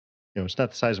 it's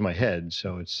not the size of my head,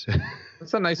 so it's.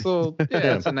 It's a nice little.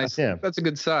 Yeah, it's a nice. Yeah. That's a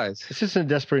good size. It's just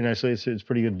indexed pretty nicely. It's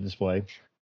pretty good to display.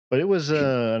 But it was I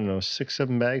don't know,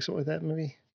 6-7 bags, something like that,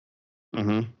 maybe.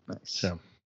 Mm-hmm. Nice. So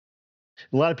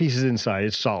a lot of pieces inside.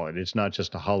 It's solid. It's not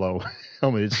just a hollow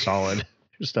helmet. It's solid.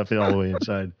 There's stuff all the way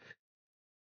inside.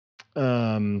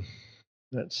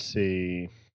 Let's see.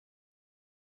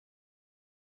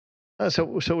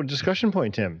 So discussion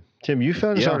point, Tim. Tim, you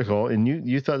found this article, and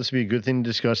you thought this would be a good thing to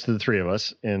discuss to the three of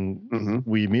us, and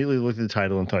we immediately looked at the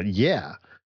title and thought, yeah.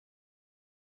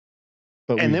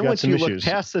 But and then once you look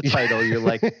past the title, you're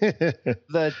like,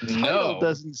 the title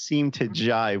doesn't seem to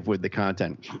jive with the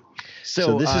content.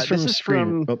 So this is from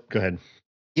Screen. Oh, go ahead.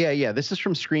 Yeah. This is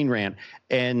from Screen Rant,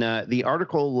 and the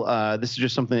article. This is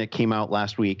just something that came out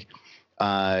last week.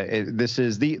 This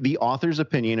is the author's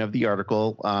opinion of the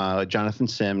article, Jonathan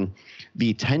Sim,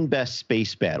 the 10 best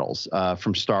space battles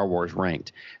from Star Wars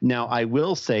ranked. Now, I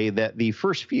will say that the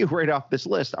first few right off this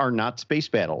list are not space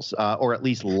battles, or at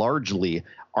least largely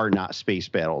are not space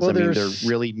battles. Well, I mean, they're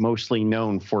really mostly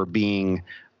known for being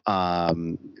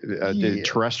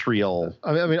terrestrial.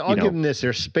 I mean, I'll give them this.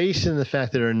 They're space in the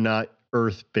fact that they're not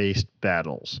Earth-based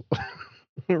battles.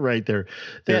 Right there.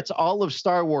 That's all of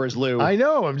Star Wars, Lou. I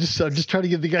know. I'm just trying to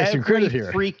give the guys some credit here.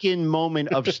 Every freaking moment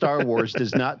of Star Wars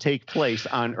does not take place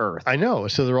on Earth. I know.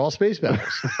 So they're all space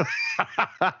battles.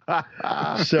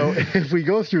 So if we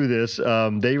go through this,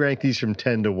 they rank these from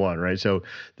 10 to 1, right? So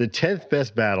the 10th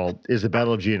best battle is the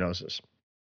Battle of Geonosis.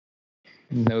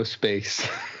 No space.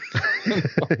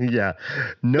 Yeah.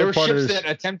 There were ships that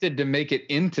attempted to make it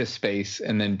into space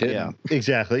and then didn't. Yeah,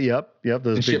 exactly. Yep.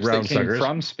 Those big ships round that came suckers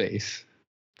from space.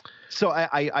 So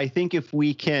I think if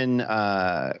we can,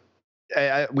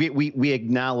 we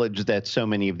acknowledge that so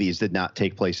many of these did not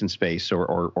take place in space,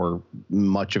 or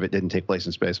much of it didn't take place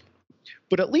in space,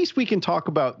 but at least we can talk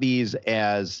about these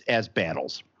as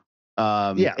battles.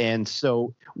 And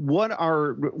so what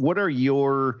are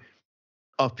your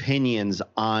opinions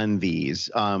on these?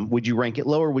 Would you rank it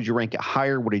lower? Would you rank it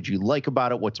higher? What did you like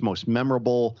about it? What's most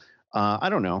memorable? I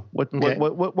don't know what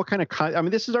kind of I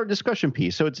mean, this is our discussion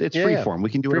piece, so it's free form. We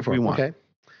can do whatever we want. Okay.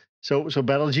 So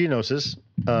Battle of Geonosis.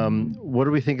 What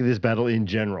do we think of this battle in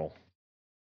general?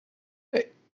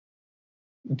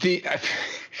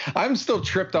 I'm still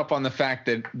tripped up on the fact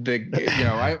that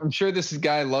I'm sure this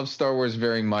guy loves Star Wars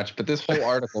very much, but this whole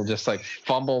article just like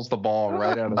fumbles the ball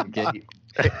right out of the gate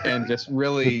and just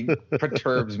really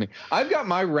perturbs me. I've got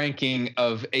my ranking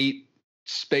of 8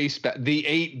 the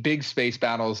 8 big space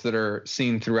battles that are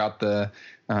seen throughout the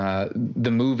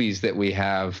movies that we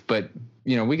have, but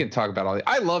we can talk about all the.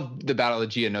 I love the Battle of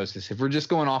Geonosis. If we're just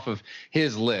going off of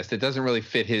his list, it doesn't really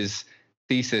fit his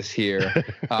thesis here,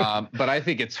 but I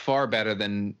think it's far better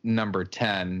than number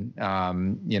 10.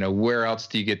 Where else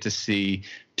do you get to see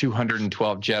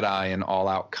 212 Jedi in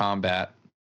all-out combat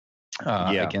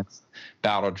against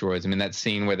battle droids? I mean, that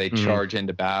scene where they charge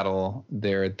into battle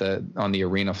there on the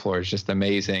arena floor is just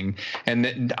amazing.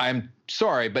 And I'm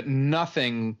sorry, but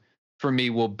nothing for me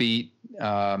will beat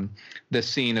the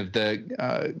scene of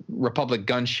the Republic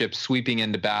gunship sweeping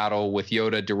into battle with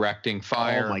Yoda directing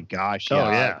fire. Oh my gosh!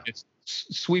 Just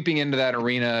sweeping into that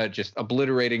arena, just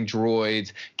obliterating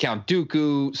droids. Count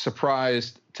Dooku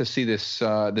surprised to see this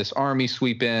army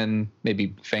sweep in,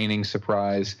 maybe feigning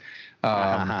surprise.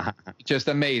 Just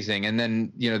amazing. And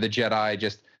then the Jedi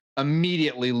just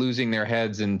immediately losing their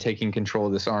heads and taking control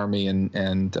of this army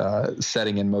and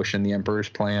setting in motion the Emperor's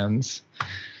plans.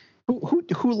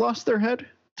 Who lost their head,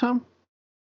 Tom?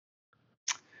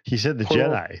 He said the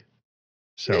Jedi.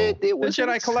 So it was the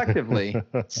Jedi collectively.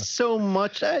 So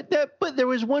much but there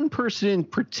was one person in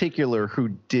particular who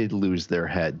did lose their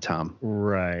head, Tom.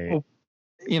 Right. Well,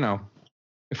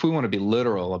 if we want to be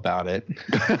literal about it.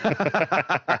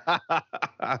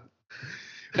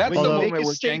 That's the moment where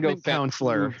Jango Fett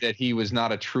proved that he was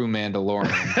not a true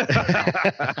Mandalorian.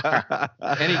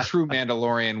 Any true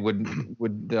Mandalorian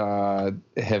would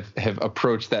have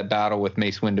approached that battle with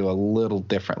Mace Windu a little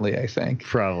differently, I think.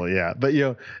 Probably, yeah. But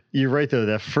you're right though.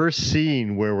 That first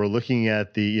scene where we're looking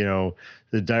at the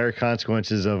dire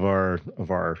consequences of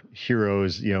our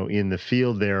heroes, in the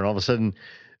field there, and all of a sudden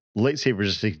lightsabers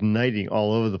just igniting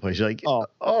all over the place. You're like,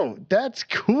 oh, that's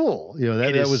cool.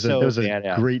 That was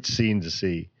a great scene to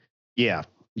see. Yeah.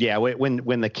 Yeah,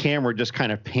 when the camera just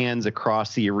kind of pans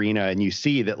across the arena and you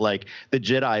see that like the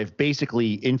Jedi have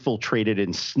basically infiltrated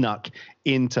and snuck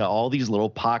into all these little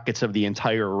pockets of the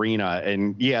entire arena.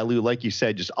 And yeah, Lou, like you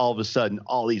said, just all of a sudden,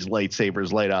 all these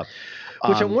lightsabers light up.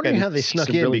 Which I'm wondering how they snuck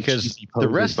in, because the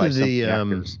rest of the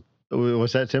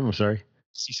what's that, Tim? I'm sorry.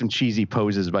 see some cheesy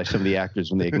poses by some of the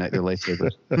actors when they ignite their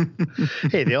lightsabers.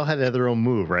 Hey, they all had to have their own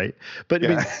move, right? But I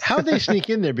mean, how'd they sneak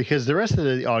in there? Because the rest of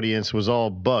the audience was all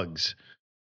bugs.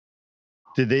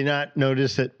 Did they not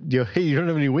notice that, hey, you don't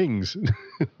have any wings?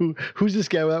 Who's this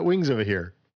guy without wings over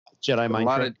here? Jedi mind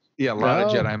trick. A lot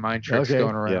of Jedi mind tricks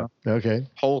going around. Yeah. Okay.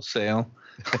 Wholesale.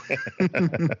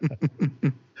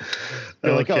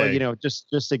 They're like,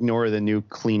 just ignore the new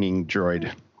cleaning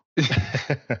droid.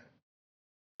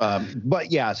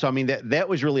 But yeah, so I mean that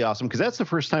was really awesome because that's the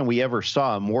first time we ever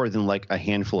saw more than like a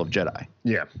handful of Jedi.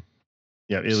 Yeah.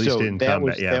 Yeah, at least in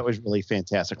combat. That was really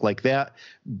fantastic. Like that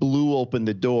blew open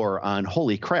the door on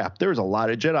holy crap, there's a lot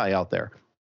of Jedi out there.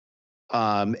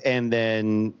 And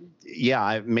then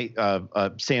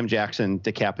Sam Jackson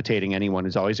decapitating anyone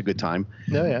is always a good time.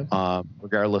 Oh, yeah.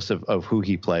 Regardless of who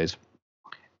he plays.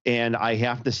 And I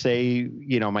have to say,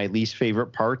 my least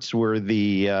favorite parts were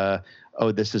the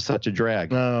this is such a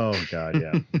drag. Oh God,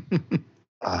 yeah.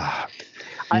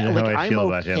 I'm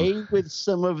okay with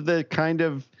some of the kind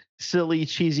of silly,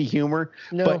 cheesy humor,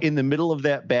 but in the middle of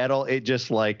that battle, it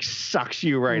just like sucks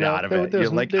you right out of it. You're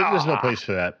like, there's no place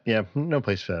for that. Yeah, no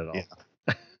place for that at all. Yeah.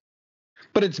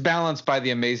 But it's balanced by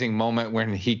the amazing moment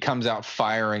when he comes out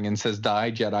firing and says,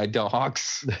 "Die, Jedi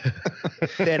dogs."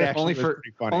 That actually was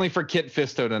pretty funny. Only for Kit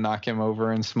Fisto to knock him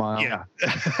over and smile. Yeah.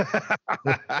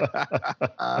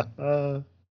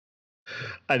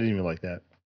 I didn't even like that.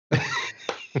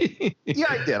 Yeah,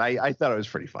 I did. I thought it was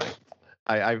pretty funny.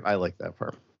 I like that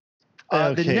part.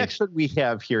 Okay. The next one we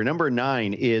have here, number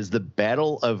 9, is the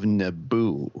Battle of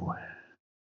Naboo.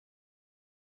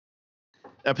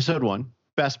 Episode 1,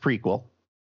 best prequel.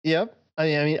 Yep. I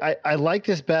mean, I like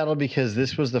this battle because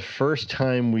this was the first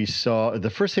thing we saw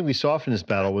from this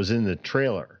battle was in the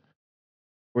trailer,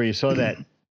 where you saw that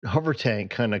hover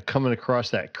tank kind of coming across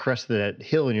that crest of that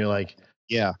hill, and you're like,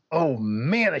 yeah, oh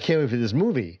man, I can't wait for this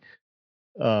movie.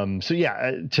 So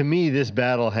yeah, to me, this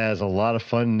battle has a lot of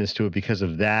funness to it because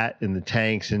of that and the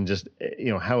tanks and just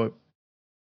how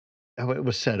it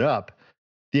was set up.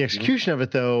 The execution of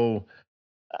it, though,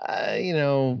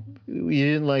 you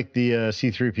didn't like the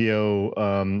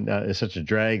C-3PO is such a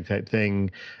drag type thing.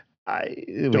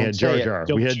 We had Jar Jar.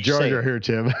 We had Jar Jar here,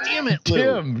 Tim. Damn it,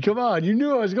 Tim! Come on, you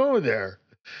knew I was going there.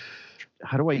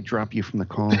 How do I drop you from the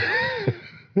call?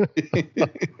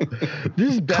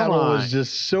 This battle was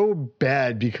just so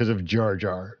bad because of Jar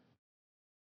Jar.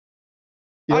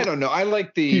 I don't know. I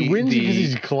like he wins because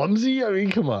he's clumsy. I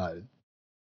mean, come on.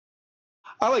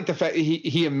 I like the fact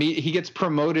he gets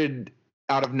promoted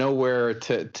out of nowhere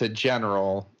to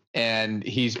general, and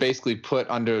he's basically put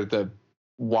under the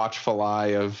watchful eye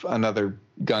of another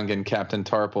Gungan, Captain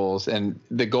Tarpals, and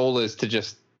the goal is to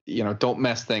just don't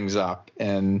mess things up.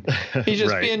 And he's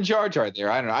just being Jar Jar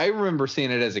there. I don't know. I remember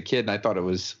seeing it as a kid, and I thought it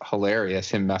was hilarious,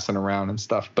 him messing around and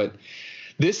stuff. But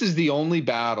this is the only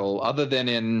battle, other than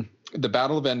in the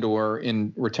Battle of Endor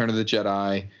in Return of the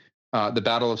Jedi, the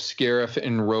Battle of Scarif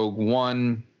in Rogue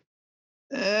One.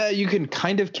 You can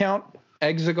kind of count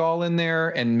Exegol in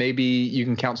there, and maybe you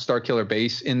can count Starkiller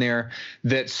Base in there,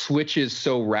 that switches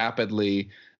so rapidly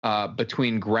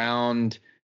between ground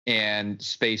and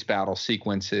space battle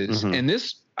sequences. And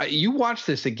this, you watch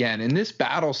this again, and this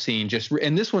battle scene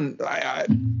and this one,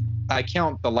 I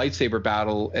count the lightsaber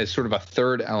battle as sort of a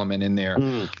third element in there.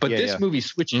 But this movie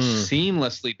switches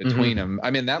seamlessly between them. I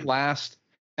mean, that last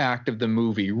act of the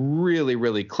movie really,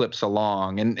 really clips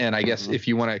along. And I guess if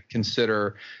you want to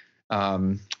consider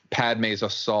Padme's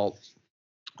assault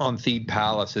on Theed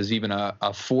Palace as even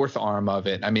a fourth arm of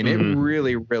it, I mean, it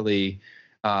really, really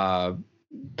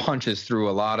punches through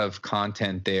a lot of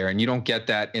content there, and you don't get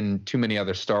that in too many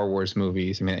other Star Wars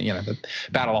movies. I mean, the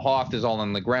Battle of Hoth is all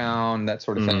on the ground, that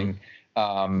sort of thing.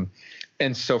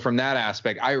 And so from that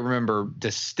aspect, I remember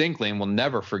distinctly, and will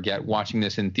never forget, watching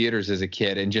this in theaters as a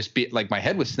kid and just be like, my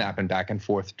head was snapping back and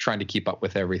forth trying to keep up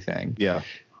with everything. Yeah.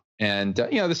 And, the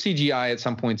CGI at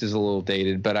some points is a little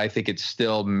dated, but I think it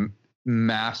still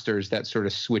masters that sort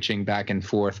of switching back and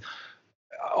forth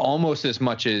almost as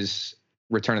much as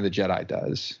Return of the Jedi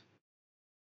does.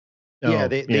 Yeah,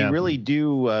 they really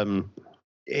do.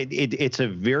 It's a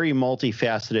very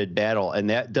multifaceted battle, and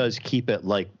that does keep it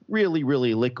like really,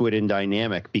 really liquid and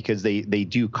dynamic because they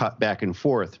do cut back and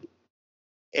forth.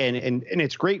 And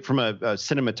it's great from a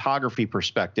cinematography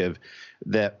perspective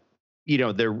that,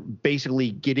 they're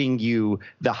basically getting you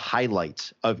the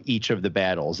highlights of each of the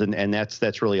battles. And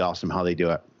that's really awesome how they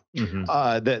do it.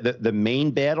 The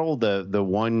main battle, the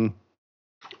one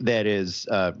that is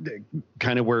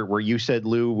kind of where you said,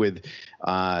 Lou, with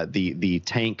the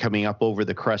tank coming up over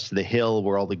the crest of the hill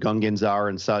where all the Gungans are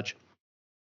and such.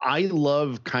 I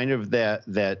love kind of that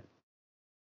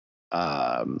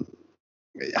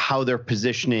how they're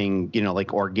positioning,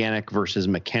 like organic versus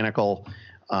mechanical.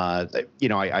 I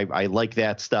like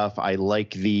that stuff. I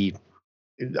like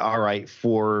all right,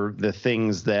 for the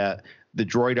things that the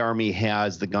droid army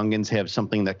has, the Gungans have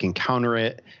something that can counter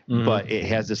it, but it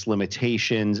has its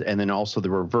limitations. And then also the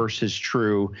reverse is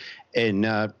true. And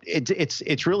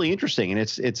it's really interesting. And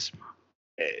it's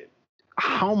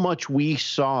how much we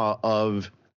saw of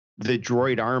the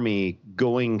droid army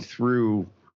going through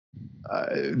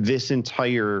this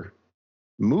entire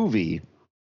movie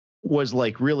was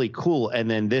like really cool. And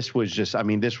then this was just,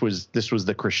 this was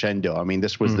the crescendo.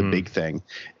 This was the big thing.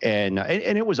 And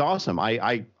it was awesome.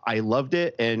 I loved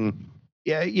it. And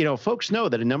yeah, folks know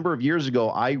that a number of years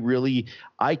ago,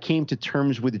 I came to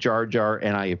terms with Jar Jar,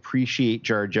 and I appreciate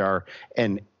Jar Jar,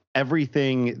 and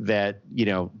everything that,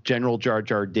 General Jar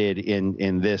Jar did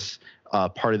in this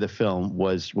part of the film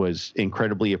was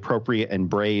incredibly appropriate and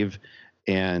brave.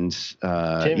 And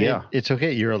Tim, it's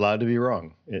okay. You're allowed to be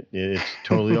wrong. It's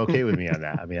totally okay with me on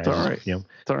that. It's all right.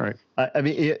 It's all right.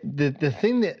 The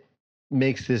thing that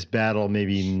makes this battle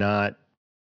maybe not,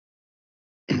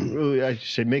 I should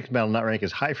say, makes the battle not rank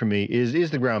as high for me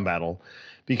is the ground battle,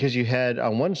 because you had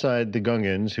on one side the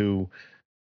Gungans, who,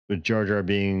 with Jar Jar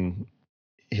being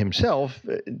himself,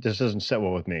 this doesn't set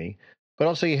well with me. But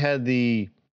also you had the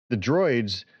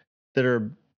droids that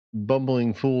are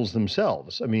bumbling fools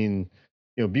themselves.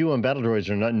 B-1 battle droids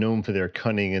are not known for their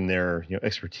cunning and their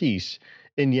expertise,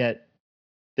 and yet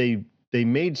they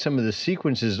made some of the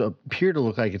sequences appear to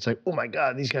look like it's like, oh my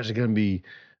God, these guys are going to be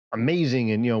amazing.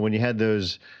 And when you had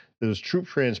those troop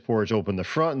transports open the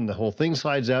front and the whole thing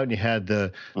slides out, and you had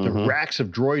the racks of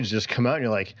droids just come out, and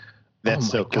you're like, that's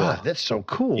so cool. God, that's so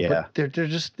cool. Yeah. But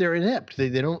they're inept. They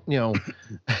don't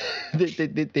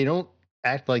they don't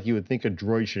act like you would think a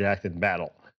droid should act in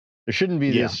battle. There shouldn't be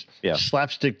this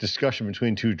slapstick discussion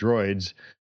between two droids.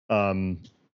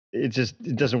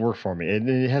 It doesn't work for me.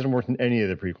 It hasn't worked in any of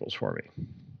the prequels for me.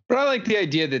 But I like the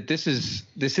idea that this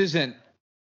isn't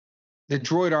the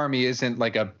droid army isn't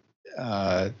like a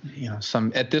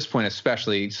some, at this point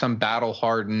especially, some battle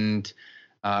hardened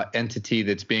entity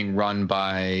that's being run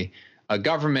by a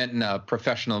government and a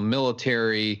professional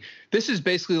military. This is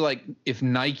basically like if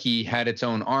Nike had its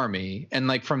own army. And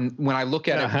like from when I look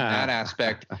at it from that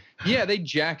aspect, they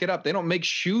jack it up. They don't make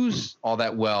shoes all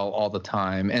that well all the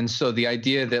time. And so the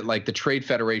idea that like the Trade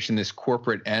Federation, this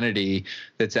corporate entity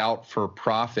that's out for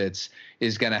profits,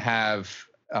 is going to have,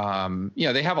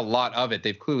 they have a lot of it.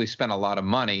 They've clearly spent a lot of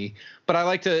money, but I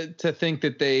like to think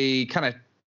that they kind of,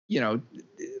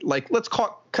 like, let's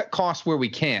cut costs where we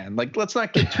can. Like, let's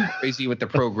not get too crazy with the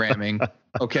programming.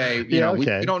 Okay. We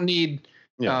don't need,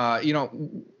 we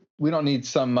don't need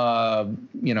some,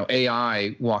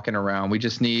 AI walking around. We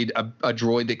just need a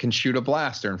droid that can shoot a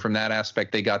blaster. And from that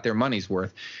aspect, they got their money's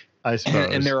worth. I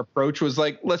suppose. And their approach was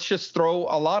like, let's just throw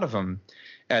a lot of them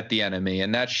at the enemy,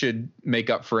 and that should make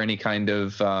up for any kind of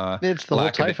it's the whole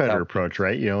TIE fighter approach,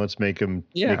 right? let's make them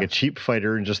make a cheap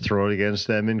fighter and just throw it against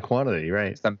them in quantity,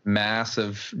 right? It's a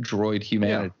massive droid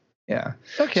humanity. Yeah.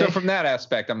 Okay. So from that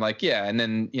aspect, I'm like, and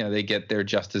then they get their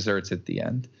just desserts at the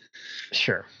end.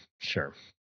 Sure.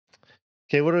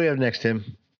 Okay, what do we have next,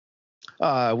 Tim?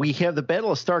 We have the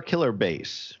Battle of Starkiller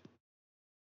Base.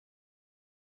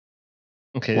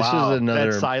 Okay, this is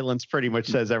another. That silence pretty much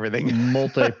says everything.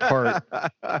 Multi-part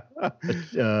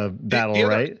battle,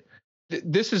 right?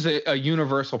 This is a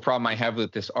universal problem I have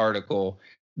with this article.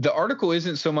 The article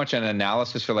isn't so much an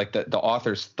analysis for like the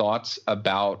author's thoughts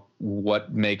about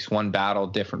what makes one battle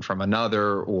different from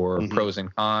another or pros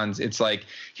and cons. It's like,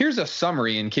 here's a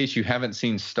summary in case you haven't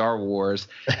seen Star Wars,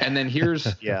 and then here's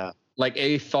like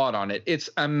a thought on it. It's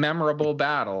a memorable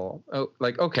battle. Oh,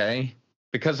 like, okay,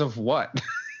 because of what?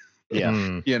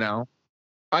 Yeah.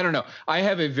 I don't know. I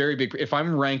have a very big, if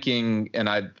I'm ranking, and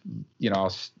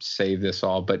I'll save this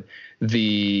all, but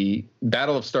the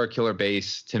Battle of Starkiller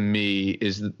Base to me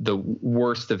is the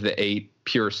worst of the 8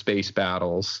 pure space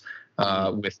battles,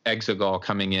 with Exegol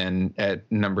coming in at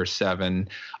number 7.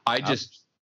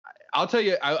 I'll tell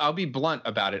you, I'll be blunt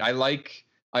about it. I like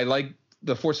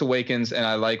The Force Awakens and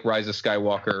I like Rise of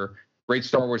Skywalker. Great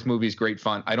Star Wars movies, great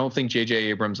fun. I don't think J.J.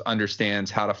 Abrams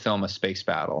understands how to film a space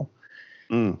battle.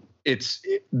 It's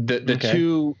the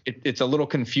two. It's a little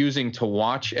confusing to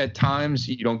watch at times.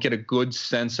 You don't get a good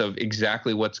sense of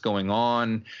exactly what's going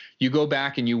on. You go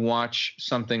back and you watch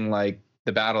something like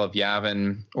the Battle of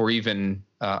Yavin, or even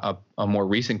a more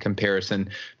recent comparison,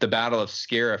 the Battle of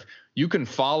Scarif. You can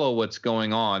follow what's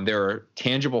going on. There are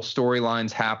tangible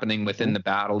storylines happening within the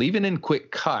battle, even in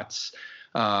quick cuts.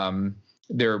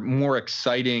 they're more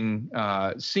exciting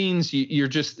scenes.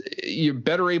 You're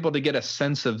better able to get a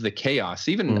sense of the chaos.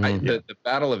 Even the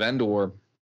Battle of Endor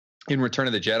in Return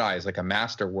of the Jedi is like a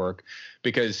masterwork,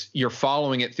 because you're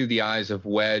following it through the eyes of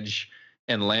Wedge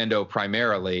and Lando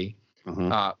primarily.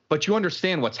 But you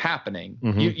understand what's happening.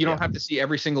 You don't have to see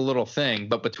every single little thing,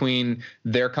 but between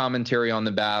their commentary on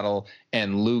the battle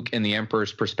and Luke and the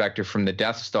Emperor's perspective from the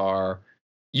Death Star,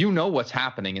 you know what's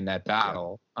happening in that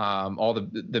battle, all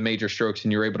the major strokes,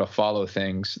 and you're able to follow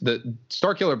things. The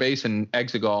Starkiller Base and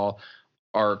Exegol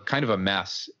are kind of a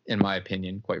mess, in my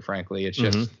opinion, quite frankly. It's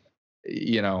just,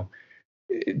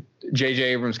 J.J.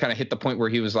 Abrams kind of hit the point where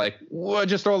he was like, well,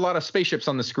 just throw a lot of spaceships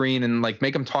on the screen and like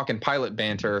make them talk in pilot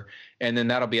banter, and then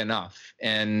that'll be enough.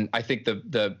 And I think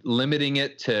the limiting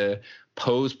it to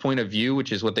Poe's point of view,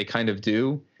 which is what they kind of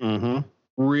do,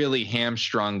 really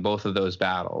hamstrung both of those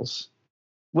battles.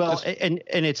 Well, and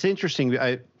it's interesting.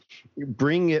 I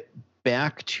bring it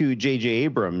back to J.J.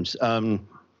 Abrams.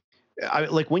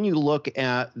 Like when you look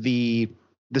at the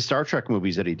Star Trek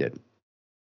movies that he did,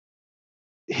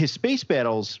 his space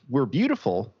battles were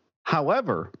beautiful.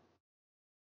 However,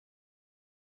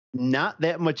 not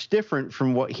that much different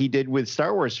from what he did with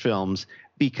Star Wars films,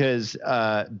 because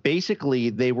basically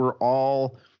they were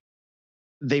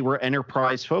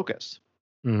Enterprise focused.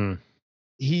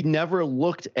 He never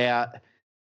looked at,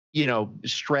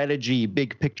 strategy,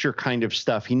 big picture kind of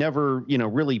stuff. He never,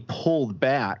 really pulled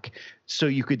back so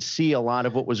you could see a lot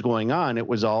of what was going on. It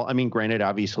was all, granted,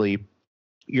 obviously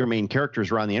your main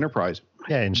characters were on the Enterprise.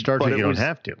 Yeah, in Star Trek you don't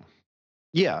have to.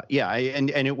 Yeah, and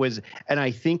it was, and I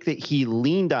think that he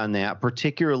leaned on that,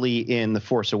 particularly in The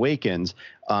Force Awakens.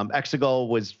 Exegol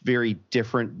was very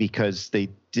different because they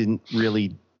didn't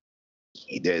really,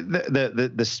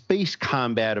 the space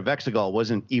combat of Exegol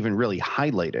wasn't even really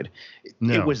highlighted.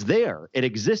 No. It was there, it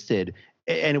existed,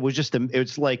 and it was just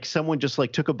it's like someone just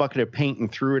like took a bucket of paint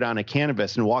and threw it on a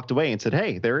canvas and walked away and said,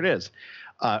 "Hey, there it is."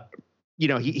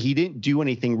 He didn't do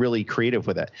anything really creative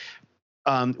with it.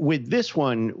 With this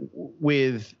one,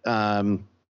 with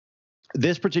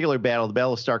this particular battle, the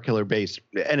Battle of Starkiller Base,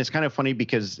 and it's kind of funny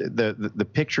because the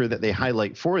picture that they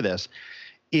highlight for this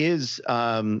is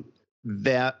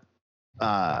that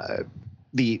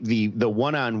the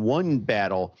one-on-one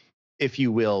battle, if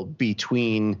you will,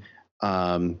 between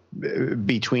Rey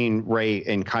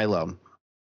and Kylo,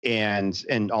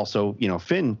 and also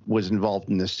Finn was involved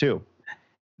in this too.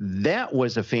 That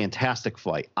was a fantastic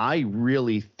fight. I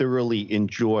really thoroughly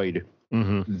enjoyed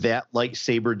that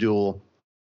lightsaber duel.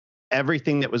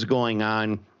 Everything that was going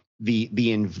on,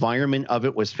 the environment of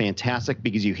it was fantastic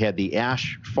because you had the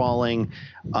ash falling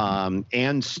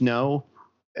and snow,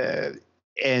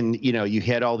 and you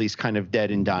had all these kind of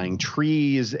dead and dying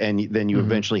trees, and then you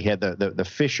eventually had the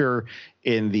fissure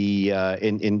in the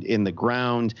in the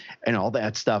ground and all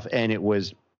that stuff. And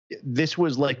this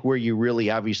was like where you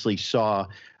really obviously saw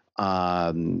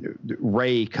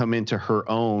Rey come into her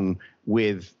own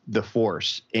with the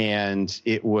Force, and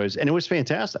it was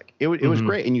fantastic. It was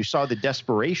great, and you saw the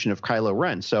desperation of Kylo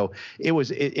Ren. So it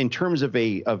was, in terms of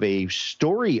a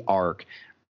story arc,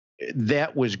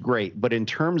 that was great. But in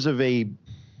terms of a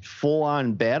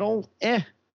full-on battle,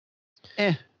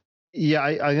 Yeah,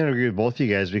 I'm going to agree with both of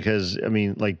you guys, because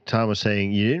like Tom was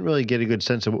saying, you didn't really get a good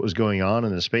sense of what was going on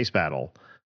in the space battle.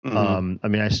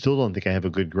 I still don't think I have a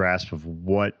good grasp of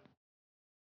what,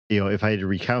 if I had to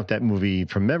recount that movie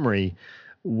from memory,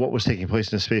 what was taking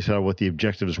place in the space battle, what the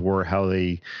objectives were, how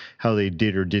they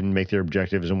did or didn't make their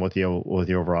objectives, and what the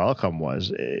overall outcome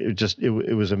was.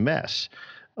 It was a mess.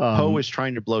 Poe was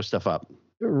trying to blow stuff up.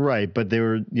 Right, but they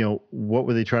were, what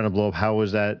were they trying to blow up? How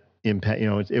was that impact?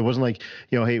 It wasn't like,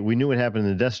 hey, we knew what happened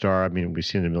in the Death Star. We've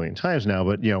seen it a million times now,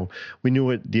 but we knew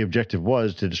what the objective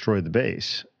was, to destroy the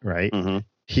base, right?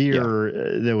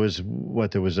 Here, there was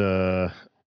a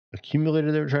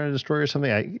accumulator they were trying to destroy or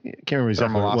something. I can't remember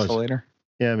exactly what it was. Oscillator?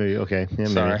 Yeah, maybe. Okay. Yeah,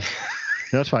 maybe. Sorry.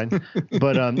 No, it's fine.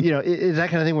 But it's that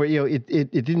kind of thing where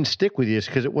it didn't stick with you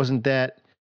because it wasn't that.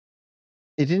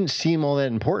 It didn't seem all that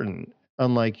important.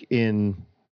 Unlike in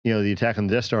the attack on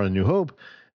the Death Star on New Hope,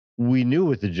 we knew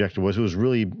what the objective was. It was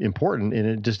really important, and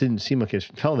it just didn't seem like it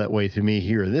felt that way to me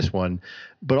here in this one.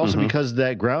 But also because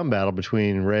that ground battle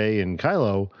between Rey and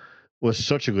Kylo was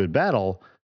such a good battle,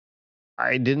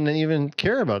 I didn't even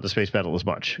care about the space battle as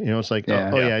much. It's like,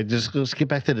 just let's get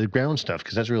back to the ground stuff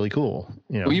because that's really cool.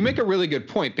 Well, you make a really good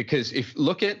point, because if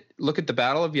look at the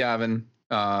Battle of Yavin,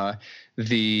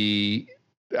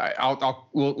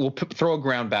 we'll throw a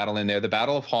ground battle in there. The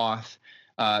Battle of Hoth,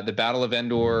 the Battle of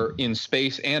Endor in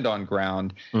space and on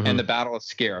ground, and the Battle of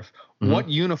Scarif. What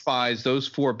unifies those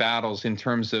 4 battles in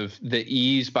terms of the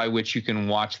ease by which you can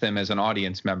watch them as an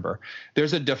audience member?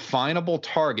 There's a definable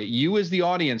target. You as the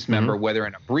audience member, whether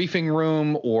in a briefing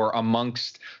room or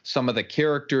amongst some of the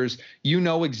characters, you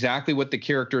know exactly what the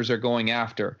characters are going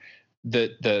after.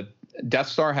 The Death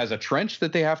Star has a trench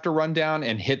that they have to run down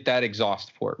and hit that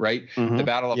exhaust port, right? The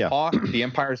Battle of Hoth, the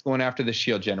Empire is going after the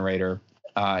shield generator.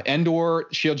 Endor,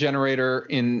 shield generator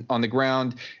on the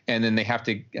ground, and then they have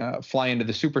to fly into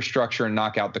the superstructure and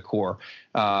knock out the core.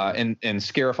 And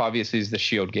Scarif obviously is the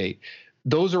shield gate.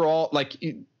 Those are all like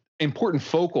important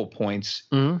focal points.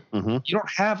 You don't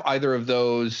have either of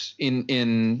those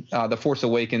in The Force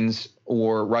Awakens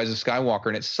or Rise of Skywalker,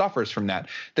 and it suffers from that.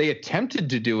 They attempted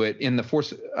to do it in The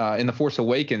Force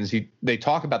Awakens. They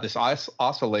talk about this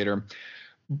oscillator,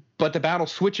 but the battle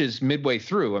switches midway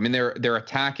through. I mean, they're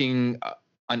attacking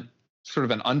sort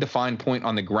of an undefined point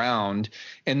on the ground,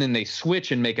 and then they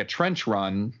switch and make a trench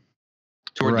run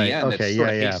toward the end. That's sort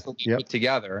of hastily put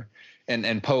together.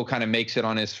 And Poe kind of makes it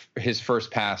on his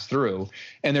first pass through.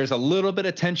 And there's a little bit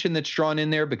of tension that's drawn in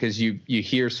there because you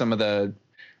hear some of the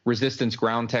Resistance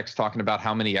ground techs talking about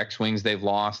how many X-Wings they've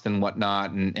lost and whatnot,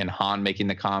 and Han making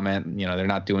the comment, they're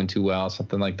not doing too well,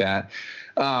 something like that.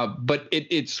 But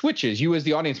it switches. You as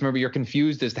the audience member, you're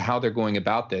confused as to how they're going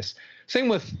about this. Same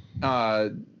with Rise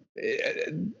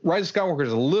of Skywalker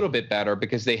is a little bit better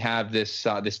because they have this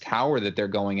tower that they're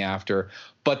going after,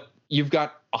 but you've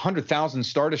got 100,000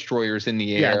 Star Destroyers in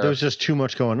the air. Yeah, there's just too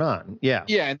much going on. Yeah,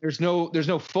 and there's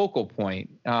no focal point.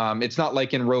 It's not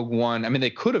like in Rogue One. I mean, they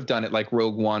could have done it like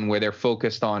Rogue One, where they're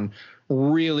focused on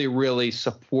really, really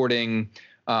supporting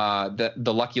the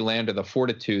Lucky Land or the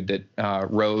Fortitude that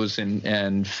Rose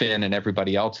and Finn and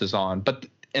everybody else is on.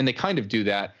 And they kind of do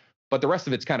that, but the rest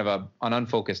of it's kind of an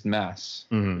unfocused mess.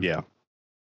 Yeah,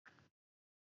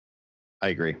 I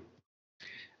agree.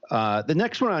 The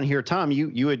next one on here, Tom,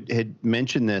 you had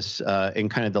mentioned this in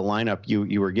kind of the lineup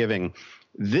you were giving.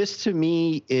 This to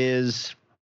me is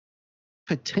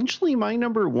potentially my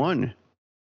number 1,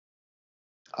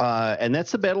 and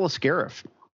that's the Battle of Scarif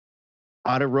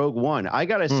out of Rogue One. I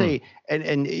gotta say,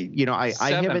 and I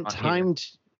haven't timed.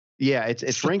 Yeah,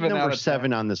 it's ranked number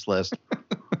 7 on this list.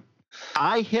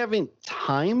 I haven't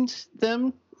timed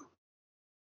them.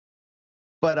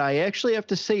 But I actually have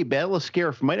to say Battle of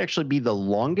Scarif might actually be the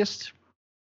longest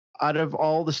out of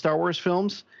all the Star Wars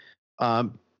films.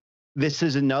 This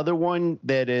is another one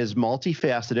that is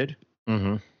multifaceted.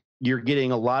 You're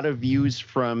getting a lot of views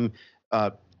from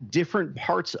different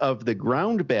parts of the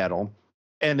ground battle.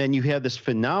 And then you have this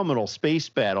phenomenal space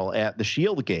battle at the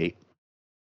Shield Gate.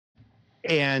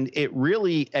 And it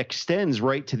really extends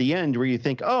right to the end where you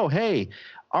think, oh, hey,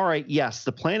 all right, yes,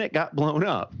 the planet got blown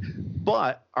up,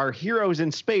 but our heroes in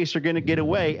space are going to get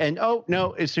away. And, oh,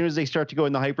 no, as soon as they start to go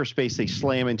into hyperspace, they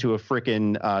slam into a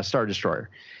frickin' Star Destroyer.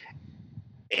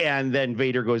 And then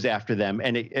Vader goes after them.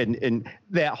 And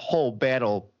that whole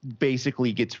battle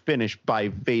basically gets finished by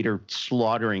Vader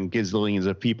slaughtering gazillions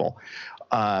of people.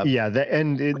 I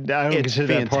don't consider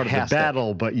that part of the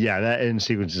battle, but that end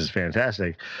sequence is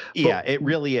fantastic. Yeah, it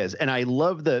really is. And I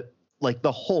love the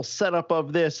whole setup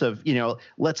of this of,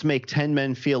 let's make 10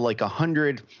 men feel like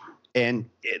 100, and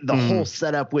the whole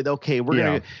setup with, okay, we're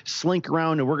going to slink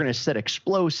around and we're going to set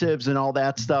explosives and all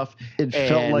that stuff. It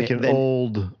felt like an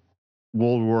old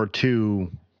World War II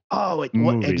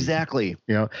movie. Exactly.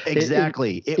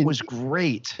 Exactly. It was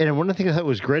great. And one of the things I thought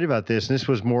was great about this, and this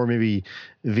was more maybe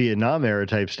Vietnam era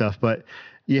type stuff, but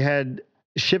you had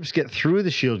ships get through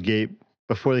the Shield Gate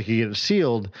before they could get it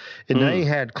sealed, and now you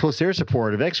had close air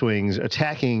support of X-Wings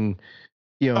attacking,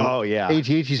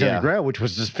 AT-ATs on the ground, which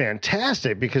was just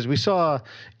fantastic because we saw,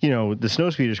 the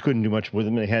snowspeeders couldn't do much with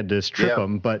them; they had to strip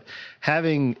them. But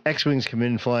having X-Wings come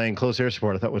in flying close air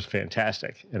support, I thought was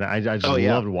fantastic, and I just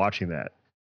loved watching that.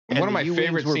 And one of my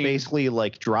favorite were scenes basically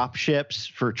like drop ships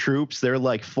for troops. They're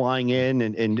like flying in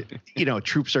and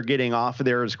troops are getting off of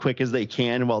there as quick as they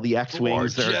can while the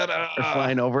X-Wings are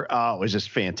flying over. Oh, it was just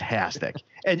fantastic.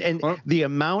 And the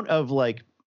amount of like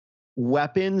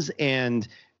weapons and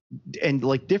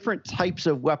like different types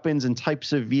of weapons and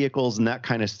types of vehicles and that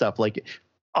kind of stuff. Like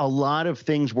a lot of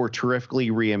things were terrifically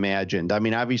reimagined. I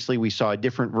mean, obviously we saw a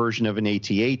different version of an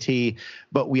AT-AT,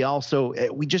 but we also,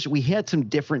 we had some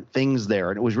different things there,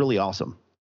 and it was really awesome.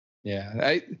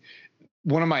 Yeah.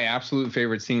 One of my absolute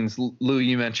favorite scenes, Lou,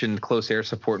 you mentioned close air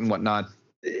support and whatnot.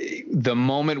 The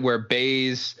moment where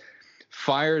Baze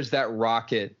fires that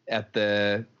rocket at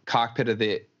the cockpit of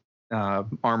the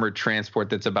armored transport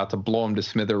that's about to blow him to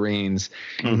smithereens.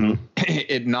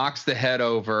 It knocks the head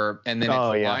over, and then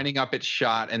it's lining up its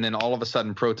shot, and then all of a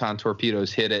sudden proton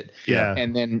torpedoes hit it. Yeah.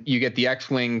 And then you get the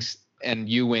X-Wings and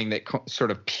U-Wing that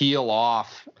sort of peel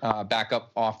off back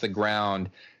up off the ground.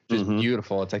 Just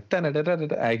beautiful. It's like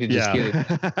da-da-da-da-da. I could just get it in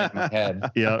my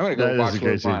head. Yeah, I'm gonna go watch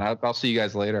Rogue One. I'll see you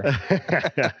guys later.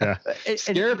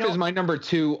 Scarif is my number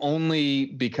 2 only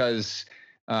because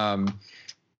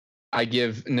I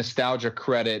give nostalgia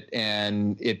credit,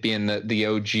 and it being the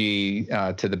OG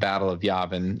to the Battle of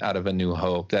Yavin out of A New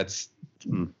Hope.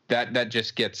 That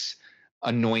just gets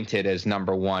anointed as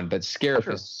number 1. But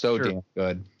Scarif is so damn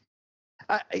good.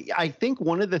 I think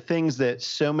one of the things that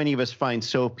so many of us find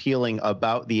so appealing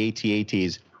about the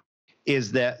AT-ATs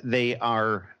is that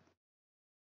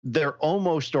they're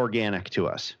almost organic to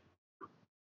us.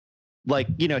 Like,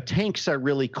 tanks are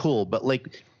really cool, but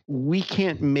like we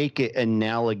can't make it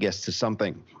analogous to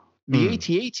something. The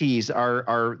AT-ATs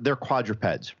they're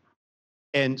quadrupeds.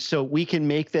 And so we can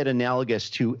make that analogous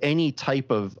to any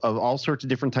type of all sorts of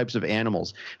different types of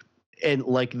animals. And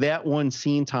like that one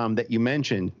scene, Tom, that you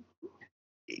mentioned,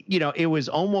 it was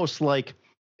almost like,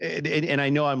 and I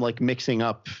know I'm like mixing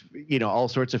up, all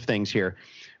sorts of things here,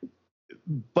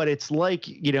 but it's like,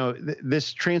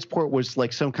 this transport was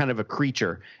like some kind of a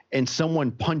creature, and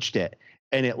someone punched it,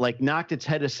 and it like knocked its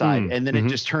head aside, and then it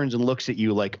just turns and looks at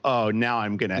you like, oh, now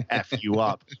I'm going to F you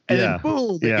up. And then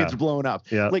boom, it gets blown up.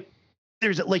 Yeah. Like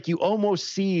there's like, you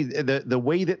almost see the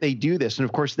way that they do this. And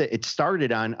of course it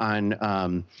started at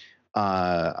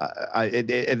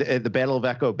the Battle of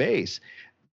Echo Base,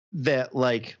 that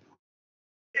like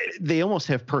they almost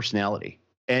have personality,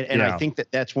 and I think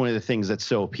that's one of the things that's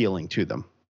so appealing to them.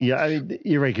 Yeah, I mean,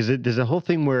 you're right, because there's a whole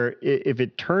thing where if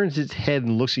it turns its head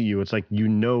and looks at you, it's like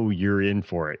you're in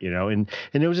for it, and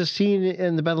there was a scene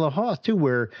in the Battle of Hoth too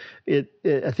where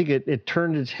I think it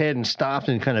turned its head and stopped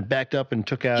and kind of backed up and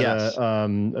took out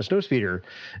a snowspeeder,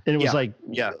 and it was like,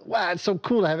 wow, it's so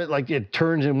cool to have it like it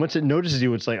turns, and once it notices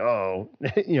you, it's like, oh,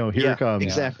 here it comes.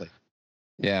 Exactly.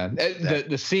 Yeah,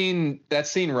 the scene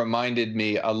reminded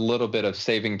me a little bit of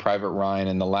Saving Private Ryan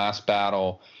in the last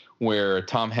battle, where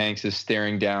Tom Hanks is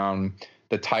staring down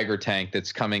the Tiger tank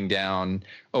that's coming down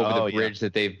over the bridge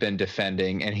that they've been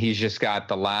defending, and he's just got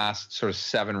the last sort of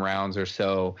 7 rounds or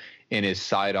so in his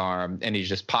sidearm, and he's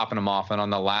just popping them off, and on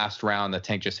the last round the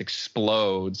tank just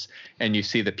explodes, and you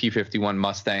see the P-51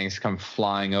 Mustangs come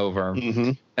flying over.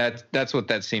 That's what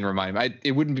that scene reminded me.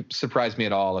 It wouldn't surprise me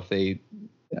at all if the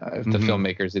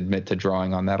filmmakers admit to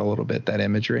drawing on that a little bit, that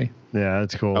imagery. Yeah,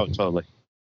 that's cool. Oh,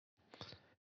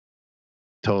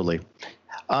 totally.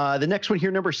 The next one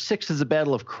here, number 6, is the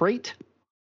Battle of Crate.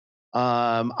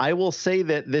 I will say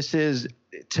that this is,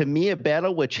 to me, a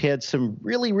battle which had some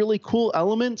really, really cool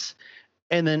elements,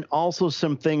 and then also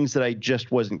some things that I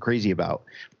just wasn't crazy about.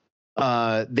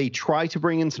 They try to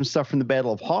bring in some stuff from the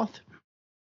Battle of Hoth,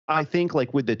 I think,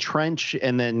 like with the trench,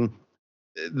 and then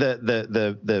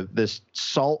the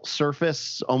salt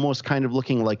surface almost kind of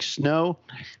looking like snow.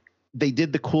 They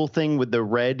did the cool thing with the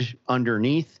red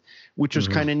underneath, which was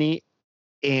kind of neat.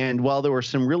 And while there were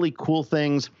some really cool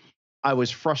things, I was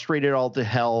frustrated all to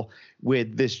hell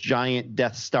with this giant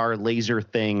Death Star laser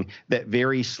thing that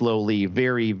very slowly,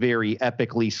 very, very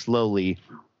epically slowly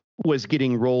was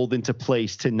getting rolled into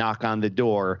place to knock on the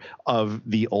door of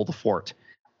the old fort.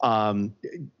 I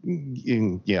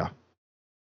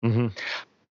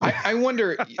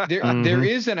wonder, there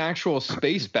is an actual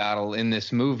space battle in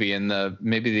this movie, and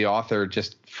maybe the author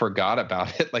just forgot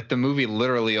about it. Like the movie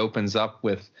literally opens up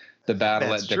with the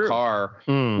battle at Dakar,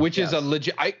 which is a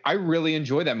legit. I really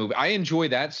enjoy that movie. I enjoy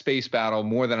that space battle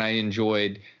more than I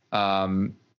enjoyed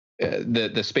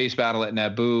the space battle at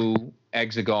Naboo,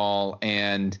 Exegol,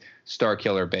 and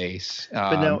Starkiller Base.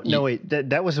 But wait,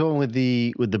 that was the one with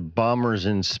the bombers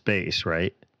in space,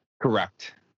 right?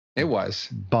 Correct. It was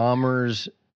bombers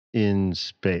in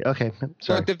space. Okay,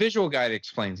 sorry. But the visual guide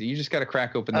explains it. You just got to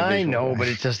crack open the visual I know, guide. but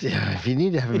it's just if you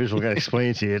need to have a visual guide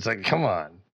explain to you, it's like, come on.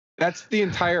 That's the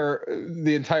entire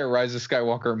Rise of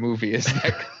Skywalker movie is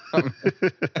that.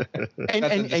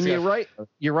 and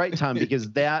you're right, Tom,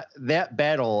 because that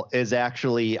battle is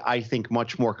actually, I think,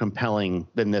 much more compelling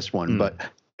than this one. But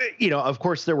of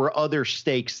course, there were other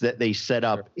stakes that they set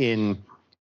up in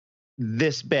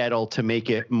this battle to make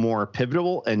it more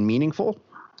pivotal and meaningful.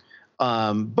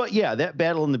 But yeah, that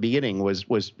battle in the beginning was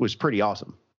pretty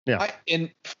awesome. Yeah.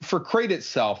 And for Crate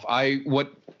itself,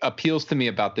 what appeals to me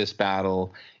about this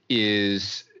battle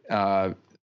is the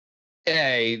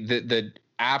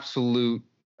absolute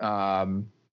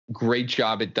great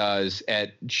job it does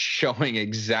at showing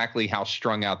exactly how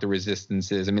strung out the resistance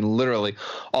is. I mean, literally,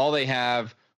 all they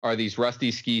have are these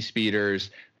rusty ski speeders,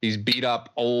 these beat up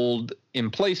old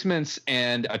emplacements,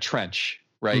 and a trench,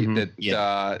 right?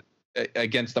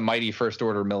 Against the mighty First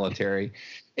Order military.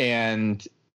 And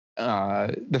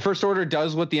the First Order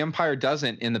does what the Empire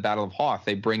doesn't in the Battle of Hoth.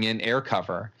 They bring in air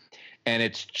cover, and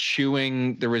it's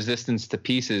chewing the Resistance to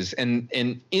pieces. And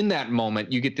in that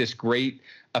moment, you get this great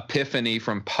epiphany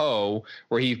from Poe,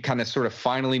 where he kind of sort of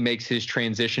finally makes his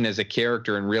transition as a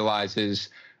character and realizes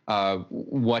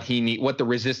what the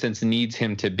Resistance needs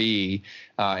him to be,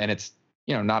 and it's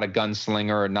not a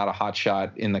gunslinger or not a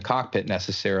hotshot in the cockpit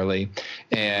necessarily,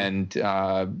 and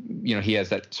he has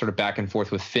that sort of back and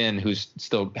forth with Finn, who's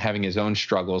still having his own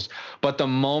struggles. But the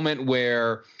moment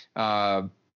where I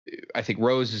think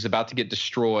Rose is about to get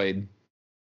destroyed,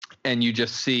 and you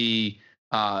just see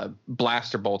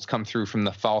blaster bolts come through from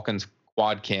the Falcon's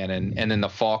quad cannon, and then the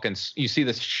Falcons, you see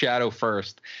the shadow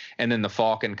first, and then the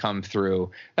Falcon come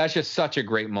through. That's just such a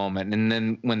great moment. And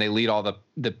then when they lead all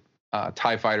the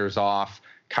TIE fighters off,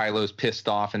 Kylo's pissed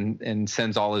off and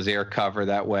sends all his air cover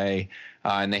that way,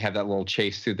 and they have that little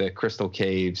chase through the crystal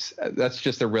caves. That's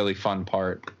just a really fun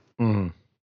part.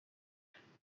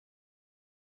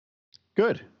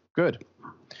 Good.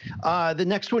 The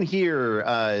next one here,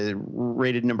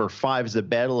 rated number 5, is the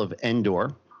Battle of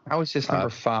Endor. I was just number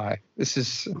 5. This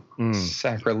is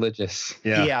sacrilegious.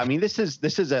 Yeah. I mean, this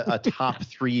is a top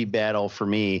 3 battle for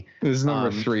me. This is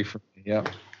number 3 for me. Yeah.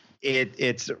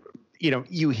 It's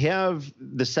you have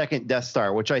the second Death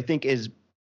Star, which I think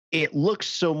it looks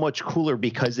so much cooler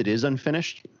because it is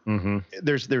unfinished.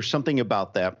 There's something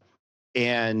about that.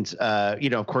 And,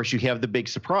 of course, you have the big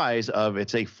surprise of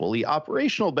it's a fully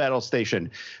operational battle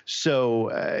station. So,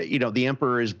 the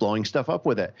Emperor is blowing stuff up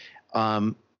with it.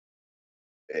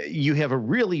 You have a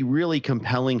really, really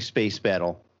compelling space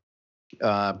battle.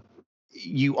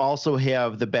 You also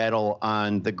have the battle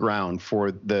on the ground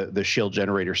for the shield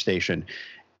generator station.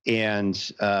 And,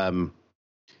 the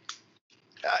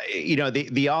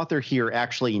author here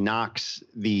actually knocks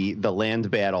the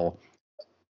land battle,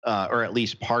 or at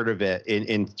least part of it,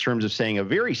 in terms of saying a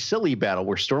very silly battle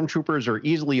where stormtroopers are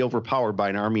easily overpowered by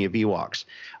an army of Ewoks,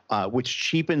 which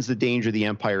cheapens the danger the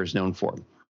Empire is known for.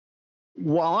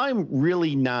 While I'm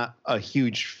really not a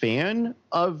huge fan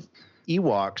of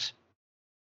Ewoks,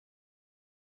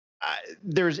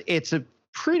 it's a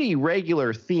pretty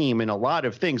regular theme in a lot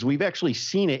of things. We've actually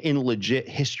seen it in legit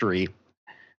history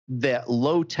that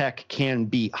low tech can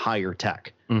beat higher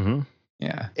tech.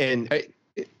 Yeah. And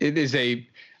it is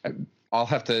I'll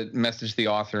have to message the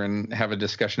author and have a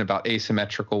discussion about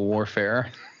asymmetrical warfare.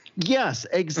 Yes,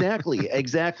 exactly.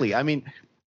 Exactly. I mean,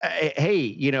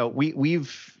 hey,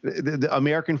 we've the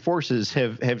American forces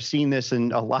have seen this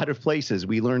in a lot of places.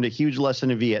 We learned a huge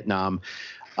lesson in Vietnam,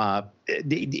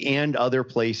 and other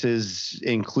places,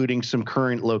 including some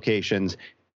current locations,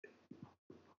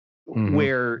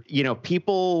 where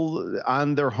people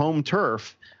on their home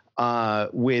turf,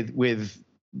 with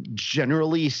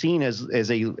generally seen as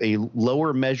a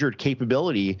lower measured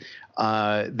capability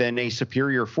than a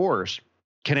superior force,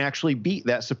 can actually beat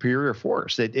that superior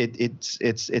force.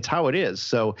 It's how it is.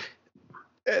 So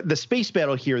the space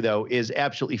battle here, though, is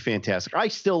absolutely fantastic.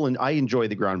 I enjoy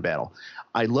the ground battle.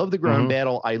 I love the ground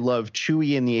battle. I love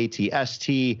Chewie in the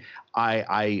AT-ST.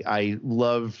 I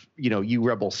love you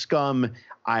rebel scum.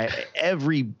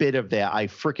 Every bit of that. I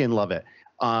freaking love it.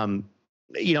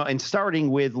 And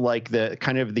starting with like the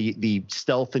kind of the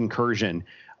stealth incursion,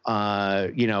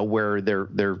 where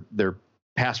their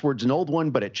password's an old one,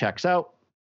 but it checks out.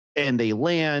 And they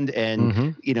land,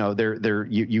 and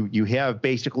you have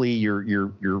basically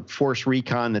your force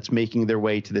recon that's making their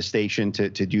way to the station to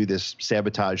do this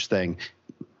sabotage thing.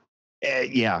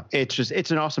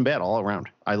 It's an awesome battle all around.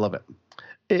 I love it.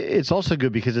 It's also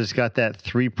good because it's got that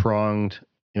 3-pronged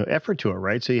effort to it,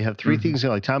 right? So you have 3 things,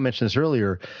 like Tom mentioned this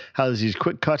earlier, how there's these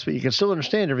quick cuts, but you can still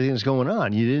understand everything that's going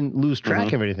on. You didn't lose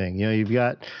track of anything. You've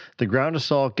got the ground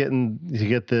assault to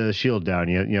get the shield down,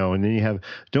 and then you have,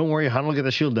 don't worry, Han will get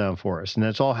the shield down for us. And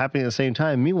that's all happening at the same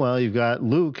time. Meanwhile, you've got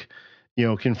Luke,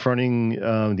 confronting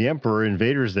the Emperor, and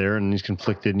Vader's there, and he's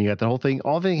conflicted, and you got the whole thing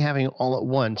happening all at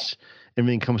once.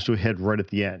 Everything comes to a head right at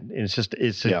the end. And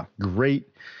it's a great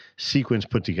sequence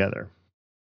put together.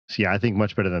 So yeah, I think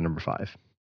much better than number 5.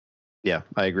 Yeah,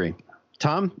 I agree.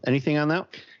 Tom, anything on that?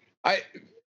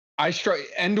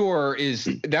 Endor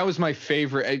that was my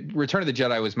favorite. Return of the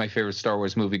Jedi was my favorite Star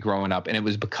Wars movie growing up, and it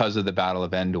was because of the Battle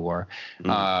of Endor.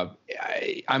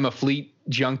 I'm a fleet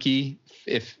junkie.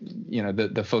 If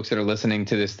the folks that are listening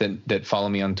to this that follow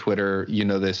me on Twitter,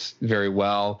 this very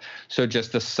well. So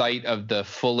just the sight of the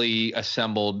fully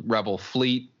assembled Rebel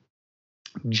fleet,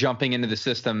 jumping into the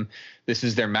system. This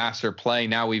is their master play.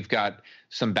 Now we've got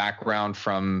some background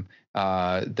from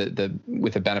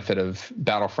with the benefit of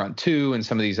Battlefront 2 and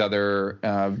some of these other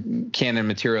canon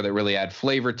material that really add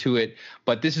flavor to it.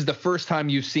 But this is the first time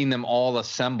you've seen them all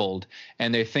assembled,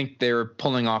 and they think they're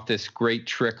pulling off this great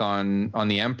trick on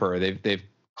the Emperor. They've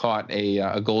caught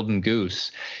a golden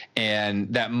goose,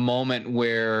 and that moment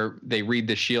where they read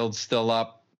the shield's still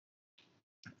up,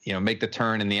 make the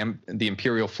turn, and the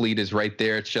Imperial fleet is right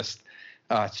there. It's just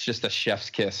a chef's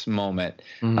kiss moment.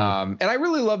 And I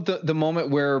really love the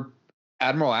moment where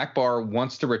Admiral Akbar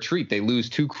wants to retreat. They lose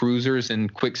 2 cruisers in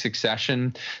quick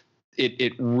succession.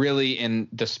 It really, in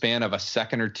the span of a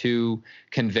second or two,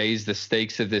 conveys the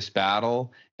stakes of this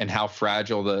battle and how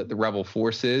fragile the rebel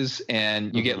force is.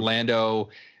 And you get Lando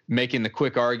making the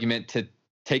quick argument to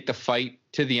take the fight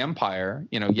to the Empire.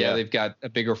 They've got a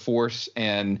bigger force,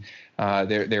 and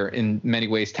they're in many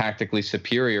ways tactically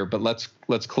superior, but let's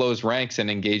close ranks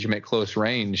and engage them at close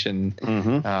range. And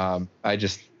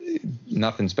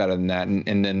nothing's better than that.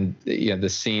 And then the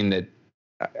scene that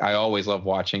I always love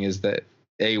watching is that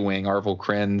A-Wing, Arvel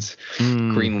Kryn's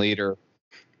Green Leader,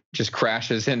 just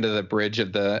crashes into the bridge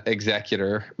of the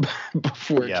Executor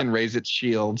before it can raise its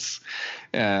shields,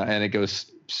 and it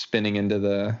goes spinning into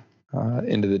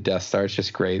the Death Star. It's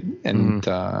just great. And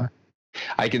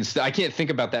I can't think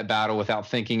about that battle without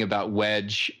thinking about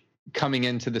Wedge coming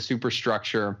into the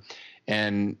superstructure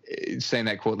and saying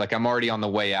that quote, like, I'm already on the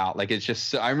way out. Like, it's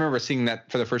just, I remember seeing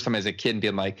that for the first time as a kid and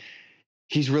being like,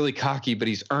 he's really cocky, but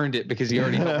he's earned it because he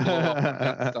already helped blow up the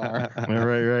Death Star.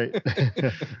 Right.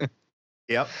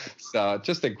 Yep. So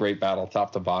just a great battle,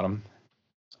 top to bottom.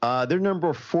 Their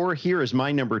number 4 here is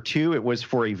my number 2. It was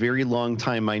for a very long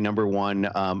time my number 1,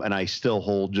 and I still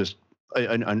hold just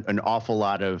an awful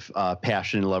lot of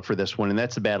passion and love for this one, and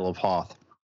that's the Battle of Hoth.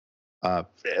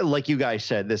 Like you guys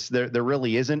said, there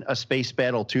really isn't a space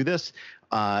battle to this.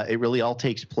 It really all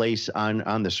takes place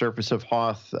on the surface of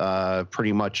Hoth,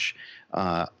 pretty much,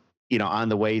 on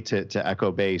the way to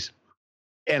Echo Base,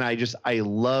 and I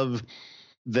love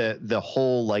the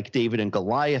whole like David and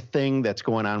Goliath thing that's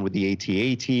going on with the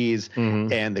AT-ATs,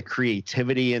 and the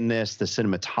creativity in this. The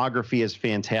cinematography is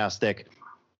fantastic.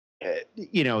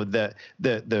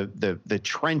 The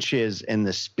trenches and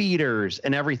the speeders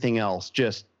and everything else,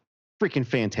 just freaking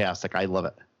fantastic. I love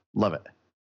it.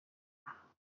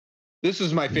 This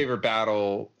is my favorite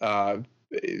battle.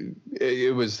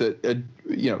 It was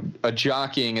a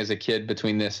jockeying as a kid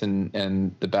between this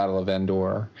and the Battle of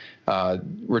Endor.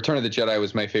 Return of the Jedi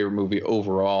was my favorite movie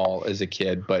overall as a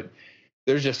kid, but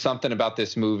there's just something about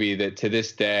this movie that to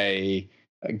this day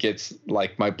gets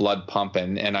like my blood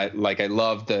pumping. And I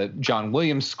love the John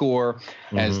Williams score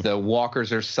as the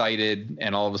walkers are sighted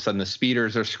and all of a sudden the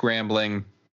speeders are scrambling.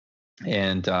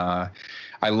 And I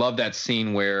love that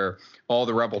scene where all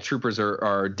the rebel troopers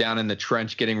are down in the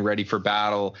trench getting ready for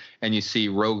battle, and you see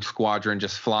Rogue Squadron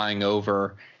just flying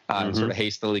over and sort of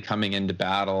hastily coming into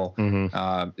battle.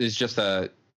 It's just a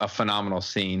phenomenal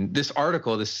scene. This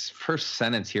article, this first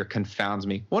sentence here confounds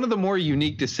me. One of the more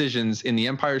unique decisions in The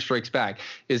Empire Strikes Back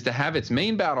is to have its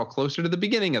main battle closer to the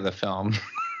beginning of the film.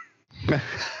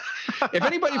 If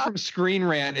anybody from Screen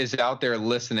Rant is out there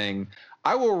listening,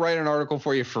 I will write an article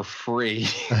for you for free.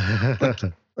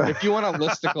 If you want a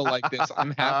listicle like this,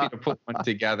 I'm happy to put one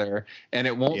together, and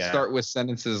it won't start with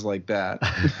sentences like that.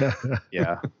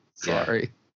 Sorry.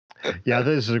 Yeah,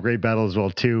 this is a great battle as well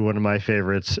too. One of my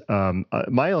favorites.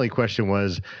 My only question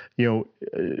was,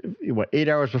 8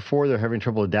 hours before they're having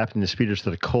trouble adapting the speeders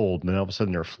to the cold, and then all of a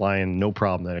sudden they're flying no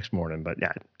problem the next morning. But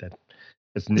yeah,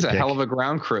 it's a hell of a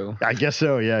ground crew. I guess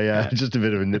so. Yeah. Just a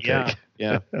bit of a nitpick.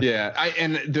 Yeah.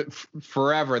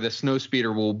 Forever, the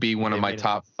Snowspeeder will be one of my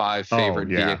top 5 favorite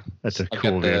vehicles. That's a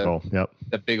cool vehicle. Yep.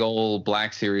 The big old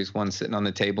Black Series one sitting on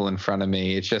the table in front of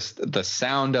me. It's just the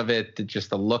sound of it, just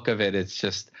the look of it. It's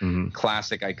just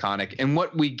classic, iconic. And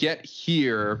what we get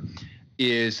here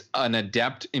is an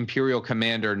adept Imperial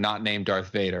commander not named Darth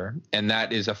Vader, and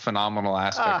that is a phenomenal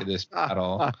aspect of this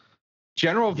battle.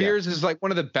 General Veers is like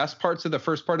one of the best parts of the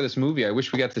first part of this movie. I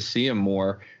wish we got to see him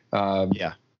more.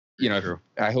 True.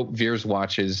 I hope Veers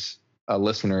watches a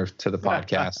listener to the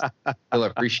podcast. He'll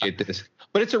appreciate this.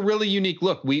 But it's a really unique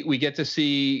look. We get to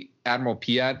see Admiral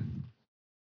Piet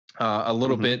a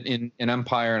little bit in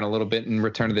Empire and a little bit in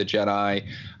Return of the Jedi.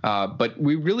 But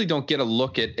we really don't get a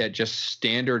look at just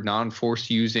standard non-force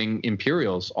using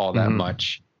Imperials all that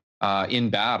much. In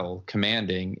battle,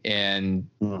 commanding, and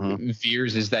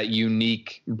Veers is that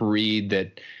unique breed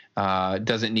that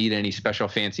doesn't need any special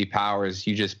fancy powers.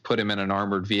 You just put him in an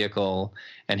armored vehicle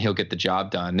and he'll get the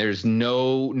job done. There's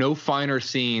no finer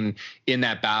scene in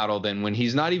that battle than when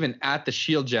he's not even at the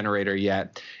shield generator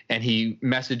yet, and he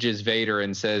messages Vader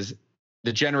and says,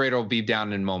 the generator will be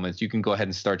down in moments. You can go ahead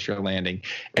and start your landing.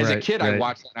 As a kid, I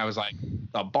watched that and I was like,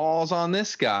 the balls on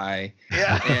this guy.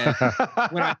 Yeah. And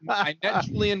when I met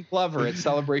Julian Glover at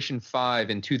Celebration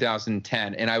 5 in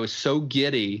 2010, and I was so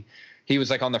giddy. He was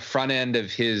like on the front end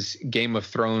of his Game of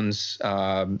Thrones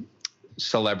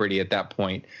celebrity at that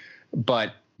point.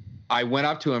 But I went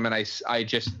up to him and I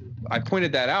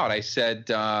pointed that out. I said,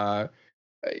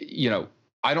 you know,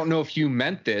 I don't know if you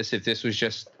meant this, if this was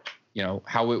just, you know,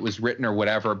 how it was written or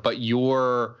whatever, but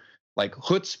your like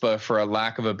chutzpah, for a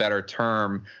lack of a better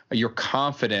term, your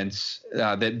confidence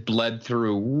that bled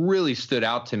through really stood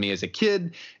out to me as a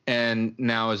kid and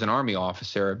now as an Army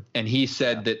officer. And he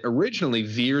said that originally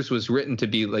Veers was written to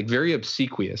be like very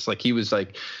obsequious. Like he was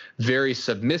like very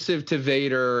submissive to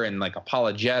Vader and like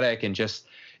apologetic and just,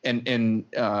 and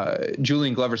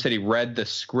Julian Glover said he read the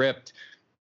script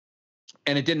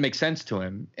and it didn't make sense to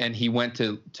him. And he went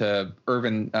to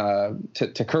Irvin, to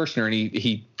Kershner, and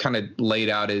he kind of laid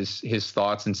out his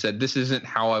thoughts and said, this isn't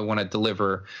how I want to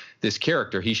deliver this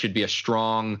character. He should be a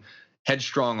strong,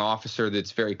 headstrong officer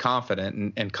that's very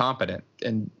confident and competent.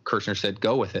 And Kershner said,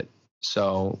 go with it.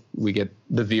 So we get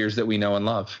the Veers that we know and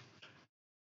love.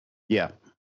 Yeah.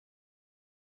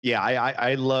 Yeah,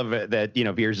 I love it that, you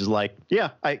know, Veers is like,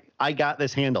 yeah, I got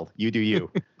this handled. You do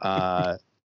you.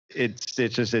 It's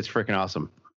freaking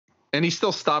awesome. And he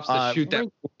still stops to shoot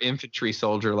that infantry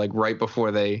soldier like right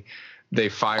before they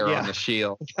fire on the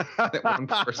shield. That one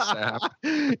poor sap.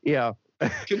 Yeah.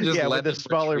 Just yeah, let with the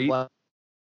smaller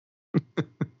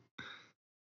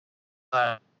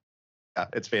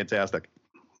it's fantastic.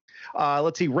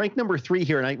 Let's see, rank number 3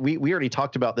 here, and we already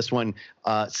talked about this one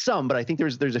some, but I think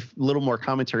there's a little more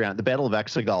commentary on it. The Battle of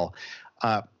Exegol.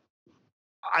 I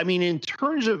mean, in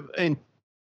terms of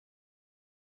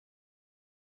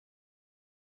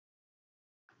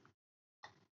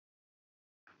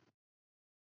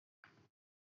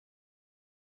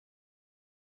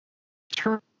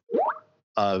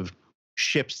of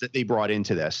ships that they brought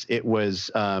into this, it was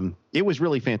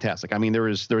really fantastic. I mean, there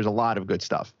was a lot of good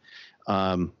stuff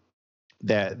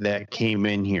that came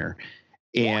in here,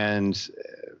 and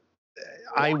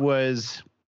I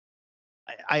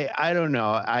don't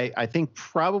know. I think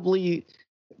probably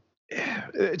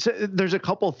there's a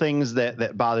couple things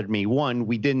that bothered me. One,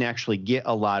 we didn't actually get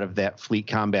a lot of that fleet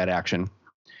combat action,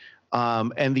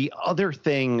 and the other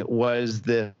thing was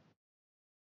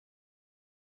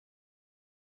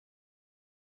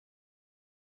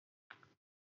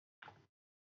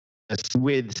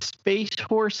with Space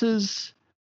Horses,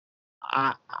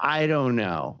 I don't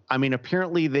know. I mean,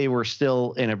 apparently they were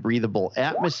still in a breathable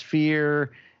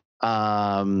atmosphere.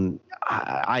 I don't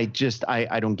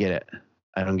get it.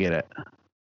 I don't get it.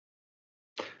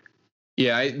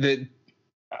 Yeah,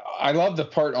 I love the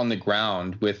part on the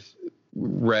ground with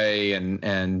Rey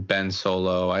and Ben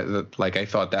Solo. I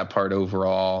thought that part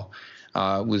overall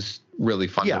was really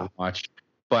fun to watch.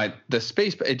 But the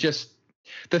space,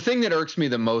 the thing that irks me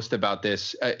the most about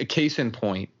this, case in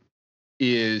point,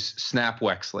 is Snap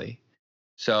Wexley.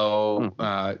 So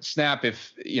Snap,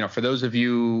 if for those of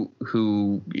you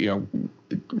who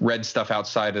read stuff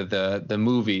outside of the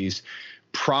movies,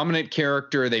 prominent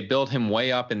character. They built him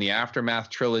way up in the Aftermath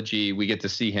trilogy. We get to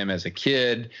see him as a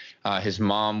kid. His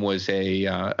mom was a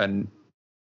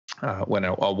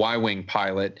Y-wing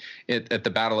pilot at the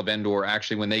Battle of Endor.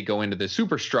 Actually, when they go into the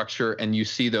superstructure and you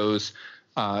see those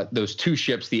two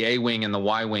ships, the A-wing and the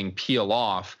Y-wing, peel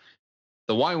off.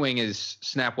 The Y-wing is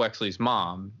Snap Wexley's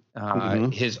mom.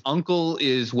 His uncle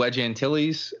is Wedge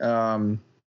Antilles. I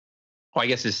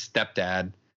guess his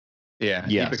stepdad. Yeah,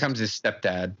 yes. He becomes his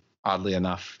stepdad, oddly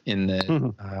enough, in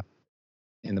the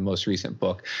most recent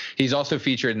book. He's also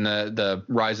featured in the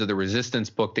Rise of the Resistance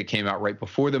book that came out right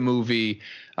before the movie.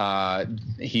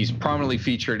 He's prominently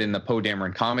featured in the Poe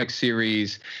Dameron comic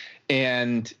series,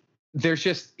 and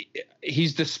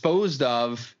he's disposed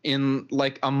of in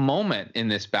like a moment in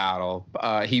this battle.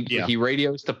 He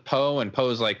radios to Poe, and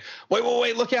Poe's like,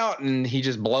 wait, look out, and he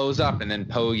just blows up, and then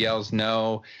Poe yells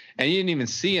no, and you didn't even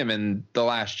see him in The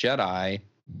Last Jedi.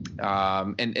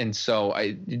 And so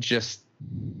I just,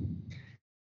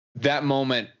 that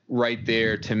moment right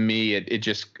there, to me, it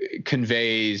just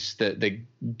conveys the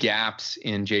gaps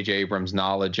in J.J. Abrams'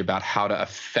 knowledge about how to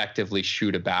effectively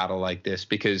shoot a battle like this.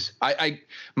 Because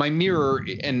my mirror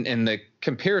and the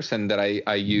comparison that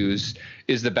I use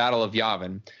is the Battle of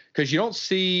Yavin, because you don't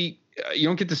see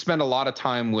get to spend a lot of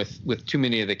time with too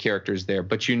many of the characters there,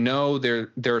 but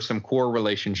there are some core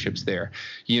relationships there.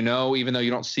 Even though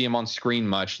you don't see him on screen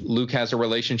much, Luke has a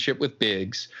relationship with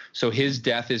Biggs, so his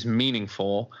death is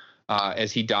meaningful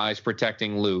as he dies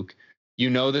protecting Luke.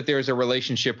 That there's a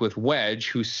relationship with Wedge,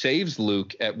 who saves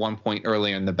Luke at one point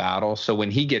earlier in the battle, so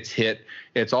when he gets hit,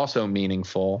 it's also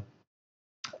meaningful.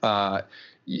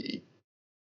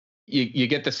 You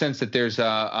get the sense that there's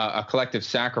a collective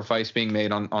sacrifice being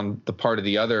made on the part of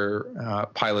the other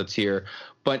pilots here,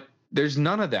 but there's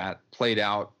none of that played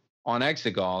out on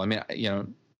Exegol. I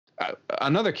mean,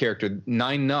 another character,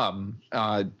 Nien Nunb,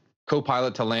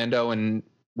 co-pilot to Lando in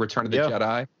Return of the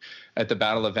Jedi at the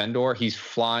Battle of Endor. He's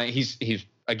flying. He's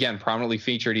again prominently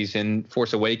featured. He's in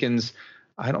Force Awakens.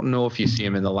 I don't know if you see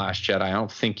him in The Last Jedi. I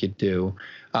don't think you do,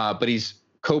 but he's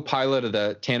co-pilot of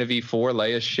the Tantive 4,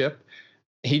 Leia's ship.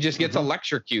 He just gets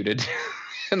electrocuted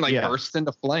and bursts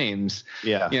into flames.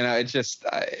 Yeah. It's just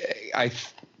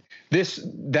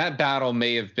that battle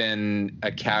may have been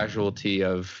a casualty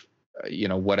of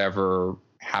whatever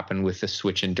happened with the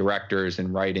switch in directors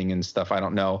and writing and stuff. I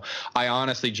don't know. I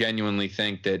honestly genuinely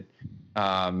think that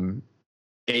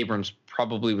Abrams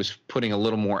probably was putting a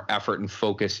little more effort and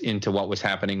focus into what was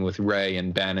happening with Rey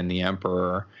and Ben and the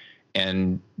Emperor,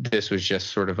 and this was just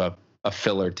sort of a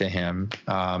filler to him.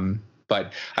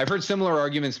 But I've heard similar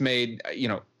arguments made,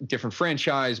 different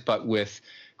franchise, but with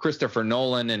Christopher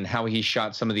Nolan and how he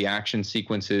shot some of the action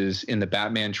sequences in the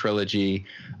Batman trilogy.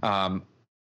 I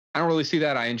don't really see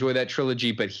that. I enjoy that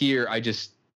trilogy, but here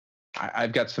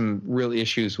I've got some real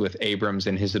issues with Abrams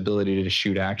and his ability to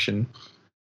shoot action.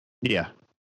 Yeah,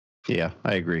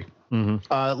 I agree.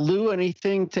 Mm-hmm. Lou,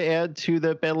 anything to add to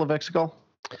the Battle of Exegol?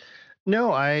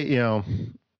 No,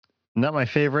 not my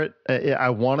favorite. I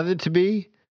wanted it to be.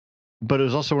 But it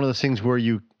was also one of those things where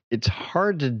it's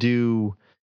hard to do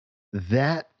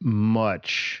that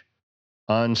much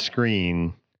on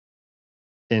screen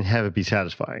and have it be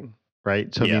satisfying,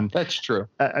 right? So, I mean, that's true.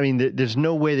 I mean, there's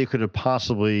no way they could have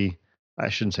possibly, I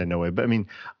shouldn't say no way, but I mean,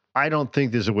 I don't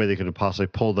think there's a way they could have possibly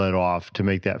pulled that off to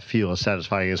make that feel as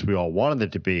satisfying as we all wanted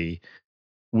it to be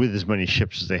with as many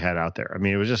ships as they had out there. I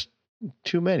mean, it was just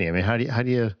too many. I mean, how do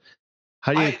you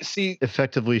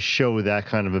effectively show that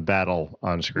kind of a battle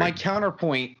on screen?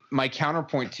 My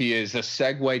counterpoint to you is a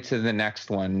segue to the next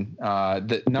one.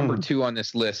 The number 2 on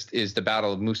this list is the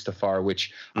Battle of Mustafar,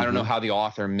 which I don't know how the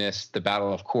author missed the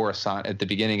Battle of Coruscant at the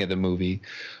beginment of the movie.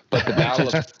 But the Battle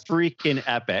of freaking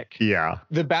epic. Yeah.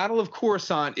 The Battle of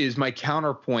Coruscant is my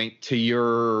counterpoint to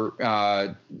your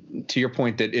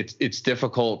point that it's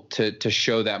difficult to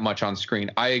show that much on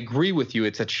screen. I agree with you.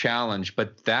 It's a challenge,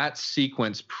 but that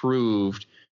sequence proved,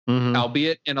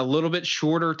 albeit in a little bit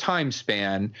shorter time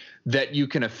span, that you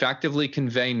can effectively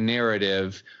convey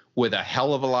narrative with a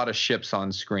hell of a lot of ships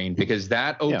on screen, because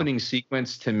that opening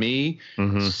sequence to me,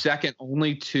 second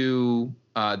only to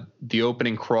the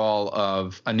opening crawl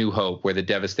of A New Hope, where the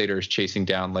Devastator is chasing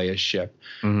down Leia's ship.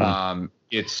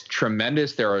 It's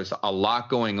tremendous. There is a lot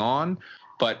going on,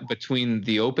 but between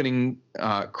the opening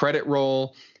credit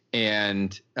roll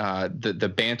and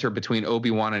the banter between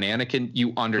Obi-Wan and Anakin,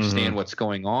 you understand what's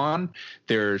going on.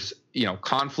 There's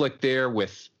conflict there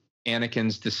with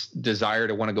Anakin's desire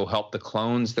to want to go help the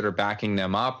clones that are backing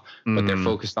them up, but they're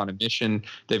focused on a mission.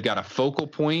 They've got a focal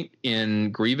point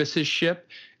in Grievous's ship,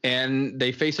 and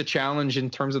they face a challenge in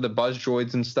terms of the buzz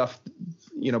droids and stuff,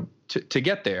 to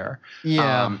get there.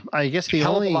 Yeah, I guess the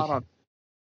only.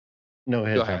 No,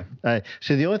 go ahead.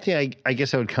 So the only thing I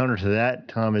guess I would counter to that,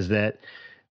 Tom, is that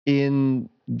in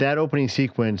that opening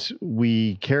sequence,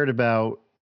 we cared about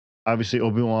obviously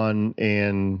Obi-Wan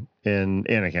and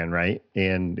Anakin, right?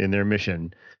 And their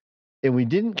mission. And we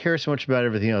didn't care so much about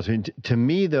everything else. I mean, to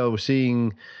me, though,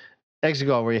 seeing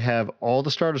Exegol, where you have all the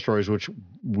Star Destroyers, which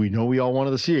we know we all wanted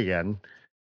to see again,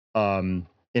 and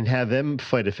have them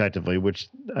fight effectively, which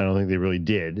I don't think they really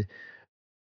did.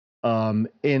 And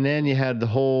then you had the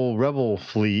whole Rebel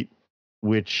fleet,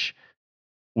 which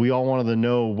we all wanted to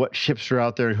know what ships were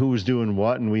out there and who was doing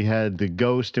what. And we had the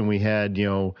Ghost, and we had,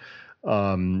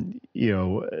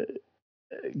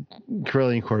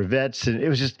 Corellian corvettes, and it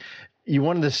was just, you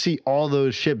wanted to see all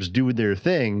those ships do their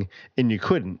thing, and you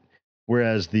couldn't.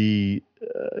 Whereas the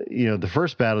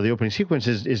first battle, the opening sequence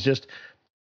is just,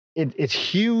 it's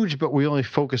huge, but we only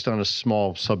focused on a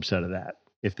small subset of that,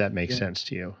 if that makes sense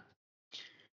to you.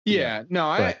 Yeah, no,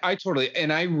 I totally,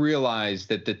 and I realize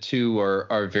that the two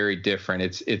are very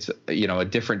different. It's a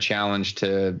different challenge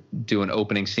to do an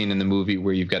opening scene in the movie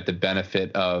where you've got the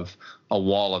benefit of a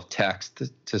wall of text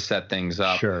to set things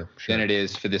up than it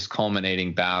is for this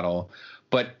culminating battle.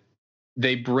 But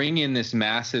they bring in this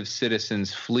massive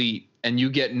citizens fleet and you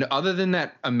get, other than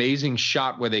that amazing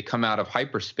shot where they come out of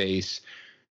hyperspace,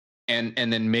 and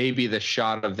then maybe the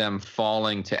shot of them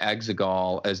falling to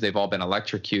Exegol as they've all been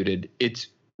electrocuted, it's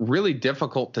really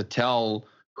difficult to tell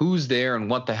who's there and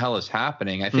what the hell is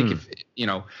happening. I think if,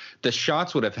 the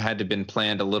shots would have had to been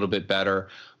planned a little bit better.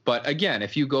 But again,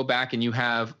 if you go back and you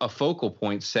have a focal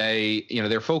point, say,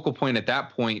 their focal point at that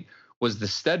point was the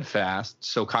Steadfast.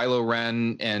 So Kylo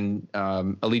Ren and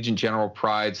Allegiant General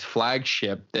Pride's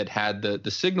flagship that had the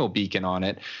signal beacon on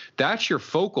it. That's your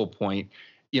focal point.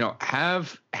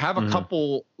 Have a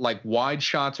couple like wide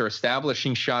shots or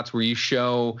establishing shots where you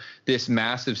show this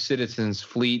massive citizens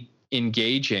fleet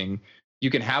engaging. You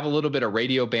can have a little bit of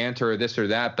radio banter or this or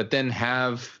that, but then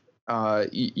have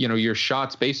your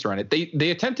shots based around it.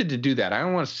 They attempted to do that. I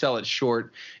don't want to sell it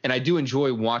short, and I do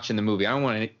enjoy watching the movie. I don't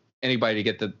want anybody to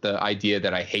get the idea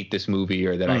that I hate this movie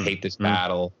or that I hate this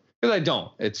battle, because I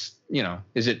don't. It's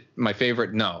is it my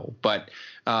favorite? No, but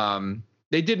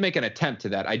they did make an attempt to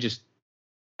that. I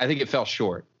think it fell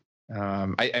short.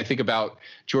 I think about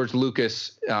George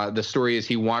Lucas. The story is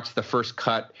he watched the first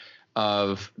cut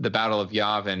of the Battle of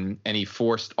Yavin, and he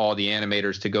forced all the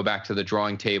animators to go back to the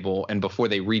drawing table, and before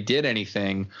they redid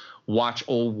anything, watch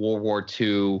old World War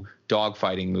II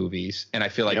dogfighting movies. And I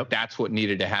feel like that's what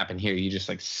needed to happen here. You just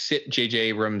like sit J.J.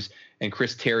 Abrams and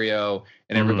Chris Terrio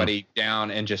and everybody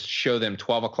down and just show them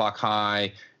 12 O'Clock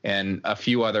High and a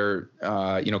few other,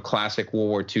 classic World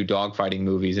War II dogfighting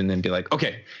movies, and then be like,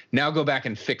 okay, now go back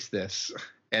and fix this,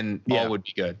 and all would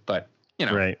be good. But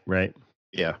right,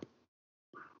 yeah.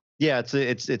 Yeah,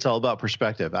 it's all about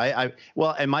perspective.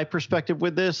 And my perspective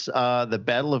with this, the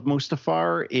Battle of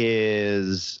Mustafar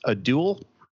is a duel.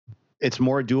 It's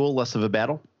more a duel, less of a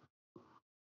battle.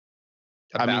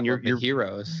 You're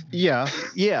heroes. Yeah.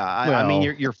 Well,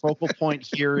 your focal point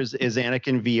here is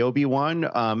Anakin v Obi-Wan,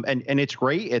 and it's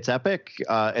great. It's epic.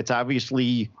 It's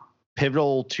obviously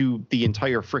pivotal to the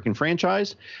entire freaking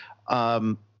franchise.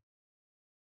 I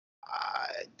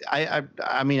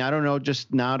don't know,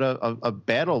 just not a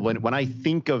battle. When I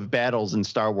think of battles in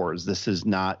Star Wars, this is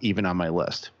not even on my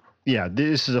list. Yeah,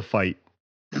 this is a fight,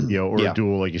 or a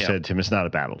duel, like you said, Tim. It's not a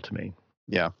battle to me.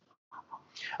 Yeah.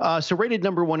 So rated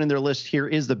number 1 in their list here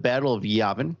is the Battle of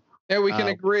Yavin. Yeah, we can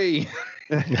agree.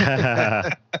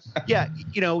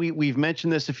 Yeah, we've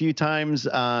mentioned this a few times.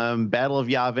 Battle of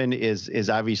Yavin is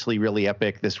obviously really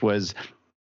epic. This was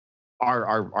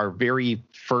our very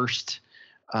first.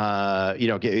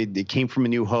 It came from A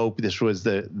New Hope. This was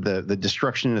the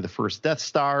destruction of the first Death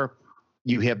Star.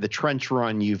 You have the trench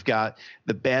run. You've got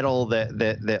the battle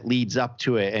that leads up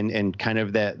to it, and kind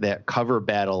of that cover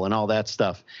battle and all that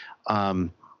stuff.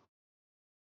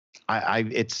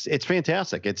 It's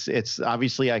fantastic. It's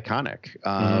obviously iconic.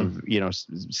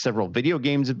 Several video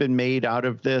games have been made out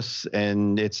of this,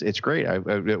 and it's great.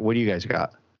 What do you guys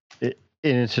got?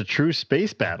 And it's a true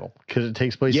space battle because it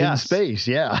takes place in space.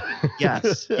 Yeah.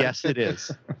 Yes, it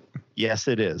is. Yes,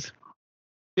 it is.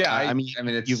 Yeah,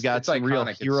 you've got some real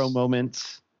hero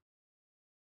moments.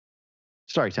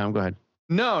 Sorry, Tom, go ahead.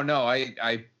 No,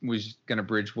 I was going to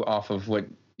bridge off of what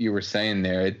you were saying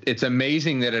there. It's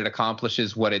amazing that it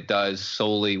accomplishes what it does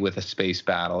solely with a space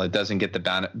battle. It doesn't get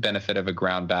the benefit of a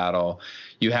ground battle.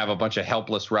 You have a bunch of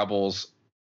helpless rebels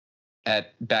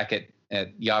back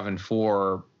at Yavin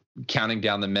 4 counting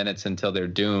down the minutes until their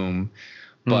doom.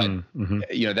 But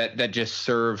that just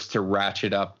serves to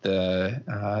ratchet up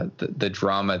the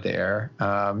drama there,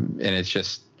 and it's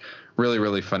just really,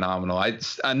 really phenomenal.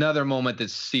 Another moment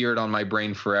that's seared on my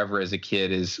brain forever as a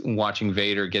kid is watching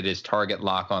Vader get his target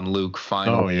lock on Luke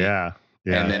finally. Oh yeah.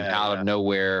 And then out of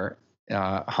nowhere,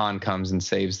 Han comes and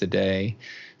saves the day.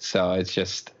 So it's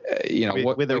just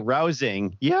with a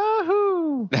rousing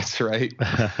Yahoo. That's right.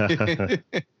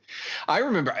 I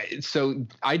remember, so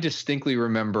I distinctly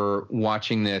remember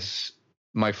watching this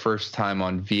my first time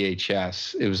on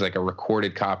VHS. It was like a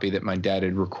recorded copy that my dad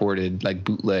had recorded, like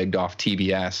bootlegged off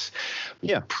TBS.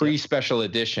 Yeah. Pre-special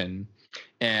edition.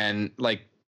 And like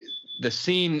the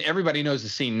scene, everybody knows the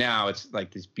scene now. It's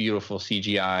like this beautiful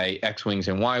CGI X-Wings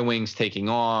and Y-Wings taking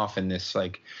off and this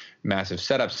like massive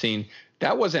setup scene.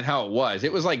 That wasn't how it was.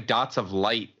 It was like dots of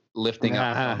light lifting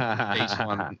up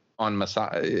on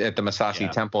at the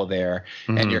Massassi Temple there,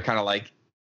 and you're kind of like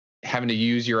having to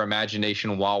use your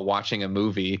imagination while watching a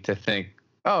movie to think,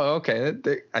 oh, okay,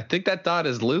 I think that dot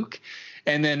is Luke,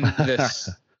 and then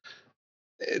this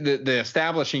the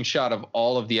establishing shot of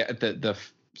all of the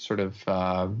sort of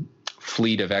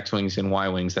fleet of X-Wings and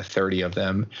Y-Wings, the 30 of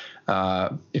them,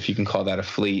 if you can call that a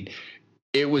fleet.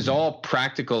 it was all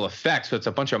practical effects. So it's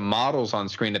a bunch of models on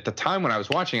screen. At the time when I was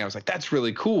watching, I was like, that's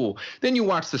really cool. Then you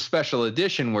watch the special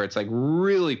edition where it's like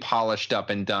really polished up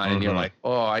and done. And you're like,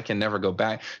 oh, I can never go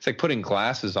back. It's like putting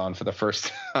glasses on for the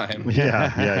first time.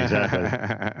 Yeah,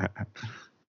 exactly.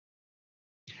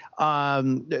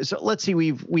 So let's see,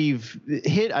 we've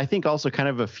hit, I think, also kind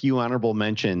of a few honorable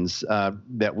mentions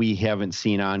that we haven't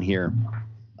seen on here.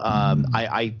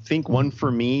 I think one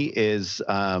for me is,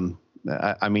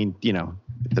 I mean, you know,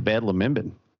 the Battle of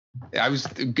Mimban.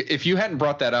 If you hadn't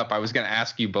brought that up, I was going to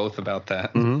ask you both about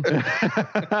that.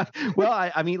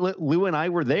 Well, I mean, Lou and I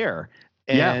were there,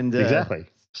 and exactly.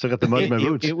 Still got the mud in my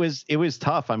boots. It was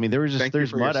tough. I mean,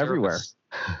 there's mud everywhere.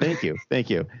 Thank you.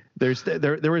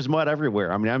 There was mud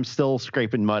everywhere. I mean, I'm still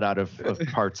scraping mud out of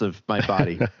parts of my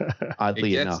body.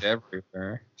 Oddly enough, it gets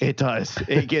everywhere. It does.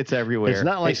 It gets everywhere. It's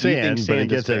not like sand, but it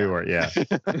gets everywhere. Yeah.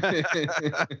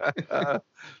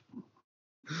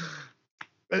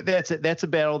 That's a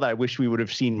battle that I wish we would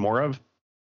have seen more of.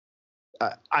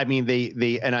 I mean,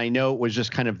 they and I know it was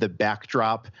just kind of the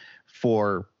backdrop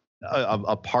for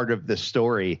a part of the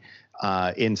story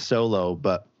in Solo,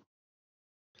 but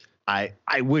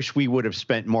I wish we would have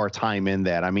spent more time in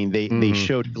that. I mean, they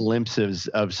showed glimpses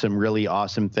of some really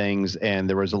awesome things, and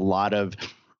there was a lot of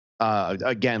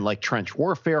again, like trench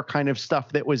warfare kind of stuff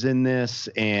that was in this,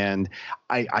 and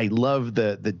I love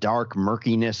the dark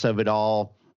murkiness of it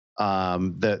all.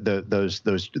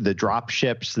 The drop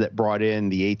ships that brought in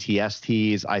the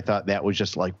ATSTs, I thought that was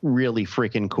just like really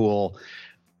freaking cool.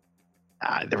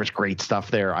 There was great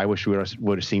stuff there. I wish we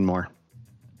would have seen more.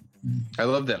 I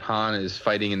love that Han is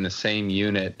fighting in the same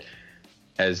unit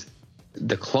as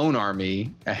the clone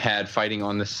army had, fighting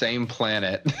on the same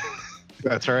planet.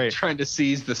 That's right. Trying to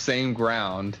seize the same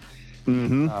ground.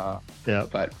 Yeah.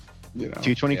 But, you know.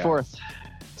 224th. Yeah,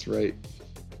 that's right.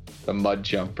 The mud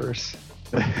jumpers.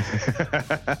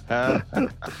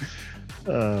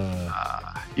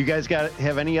 You guys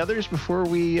have any others before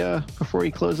we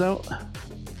close out?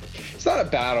 It's not a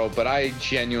battle, but I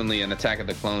genuinely, in Attack of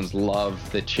the Clones,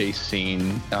 love the chase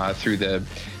scene through the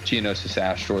Geonosis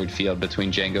asteroid field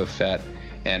between Jango Fett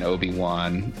and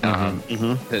Obi-Wan.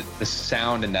 The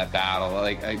sound in that battle,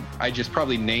 like I just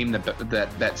probably named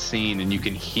that scene, and you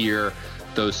can hear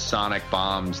those sonic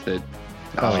bombs that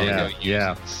Jango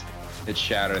uses that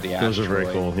shatter the asteroid. Those are very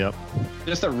cool. Yep.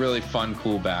 Just a really fun,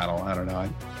 cool battle. I don't know.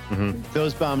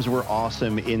 Those bombs were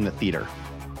awesome in the theater.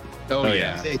 Oh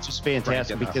yeah, it's just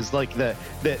fantastic because like the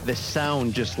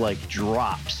sound just like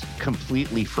drops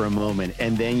completely for a moment,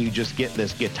 and then you just get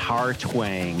this guitar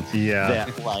twang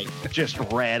that like just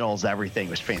rattles everything.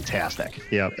 It was fantastic.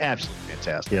 Yep, absolutely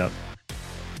fantastic. Yep.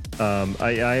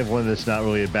 I have one that's not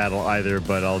really a battle either,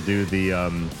 but I'll do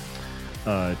the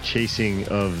chasing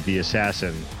of the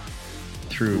assassin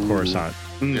through Coruscant.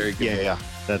 Very good. Yeah.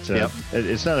 That's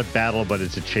it's not a battle, but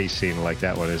it's a chase scene like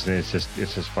that one, isn't it? It's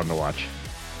just fun to watch.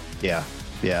 Yeah,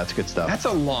 it's good stuff. That's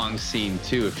a long scene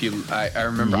too. I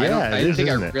remember. Yeah, I didn't think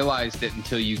I realized it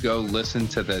until you go listen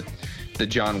to the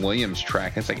John Williams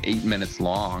track. It's like 8 minutes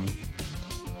long.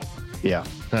 Yeah.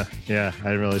 Yeah, I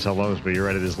didn't realize how long it was, but you're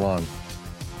right, it is long.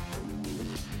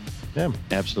 Yeah,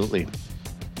 absolutely.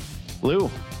 Lou,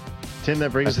 Tim,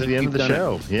 that brings us to the end of the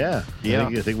show. Yeah.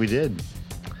 I think we did.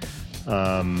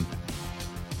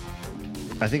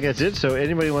 I think that's it. So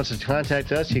anybody wants to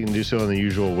contact us, you can do so in the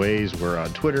usual ways. We're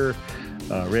on Twitter,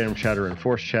 Random Chatter and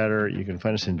Force Chatter. You can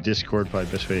find us in Discord, probably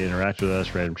the best way to interact with us,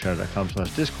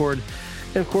 randomchatter.com/Discord.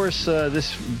 And of course,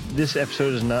 this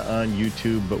episode is not on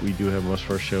YouTube, but we do have most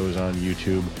of our shows on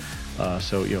YouTube.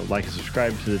 So, like and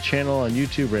subscribe to the channel on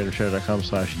YouTube,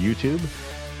 randomchatter.com/YouTube.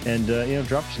 And,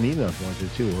 drop us an email if you want to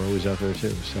too. We're always out there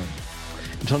too. So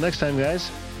until next time,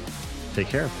 guys, take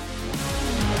care.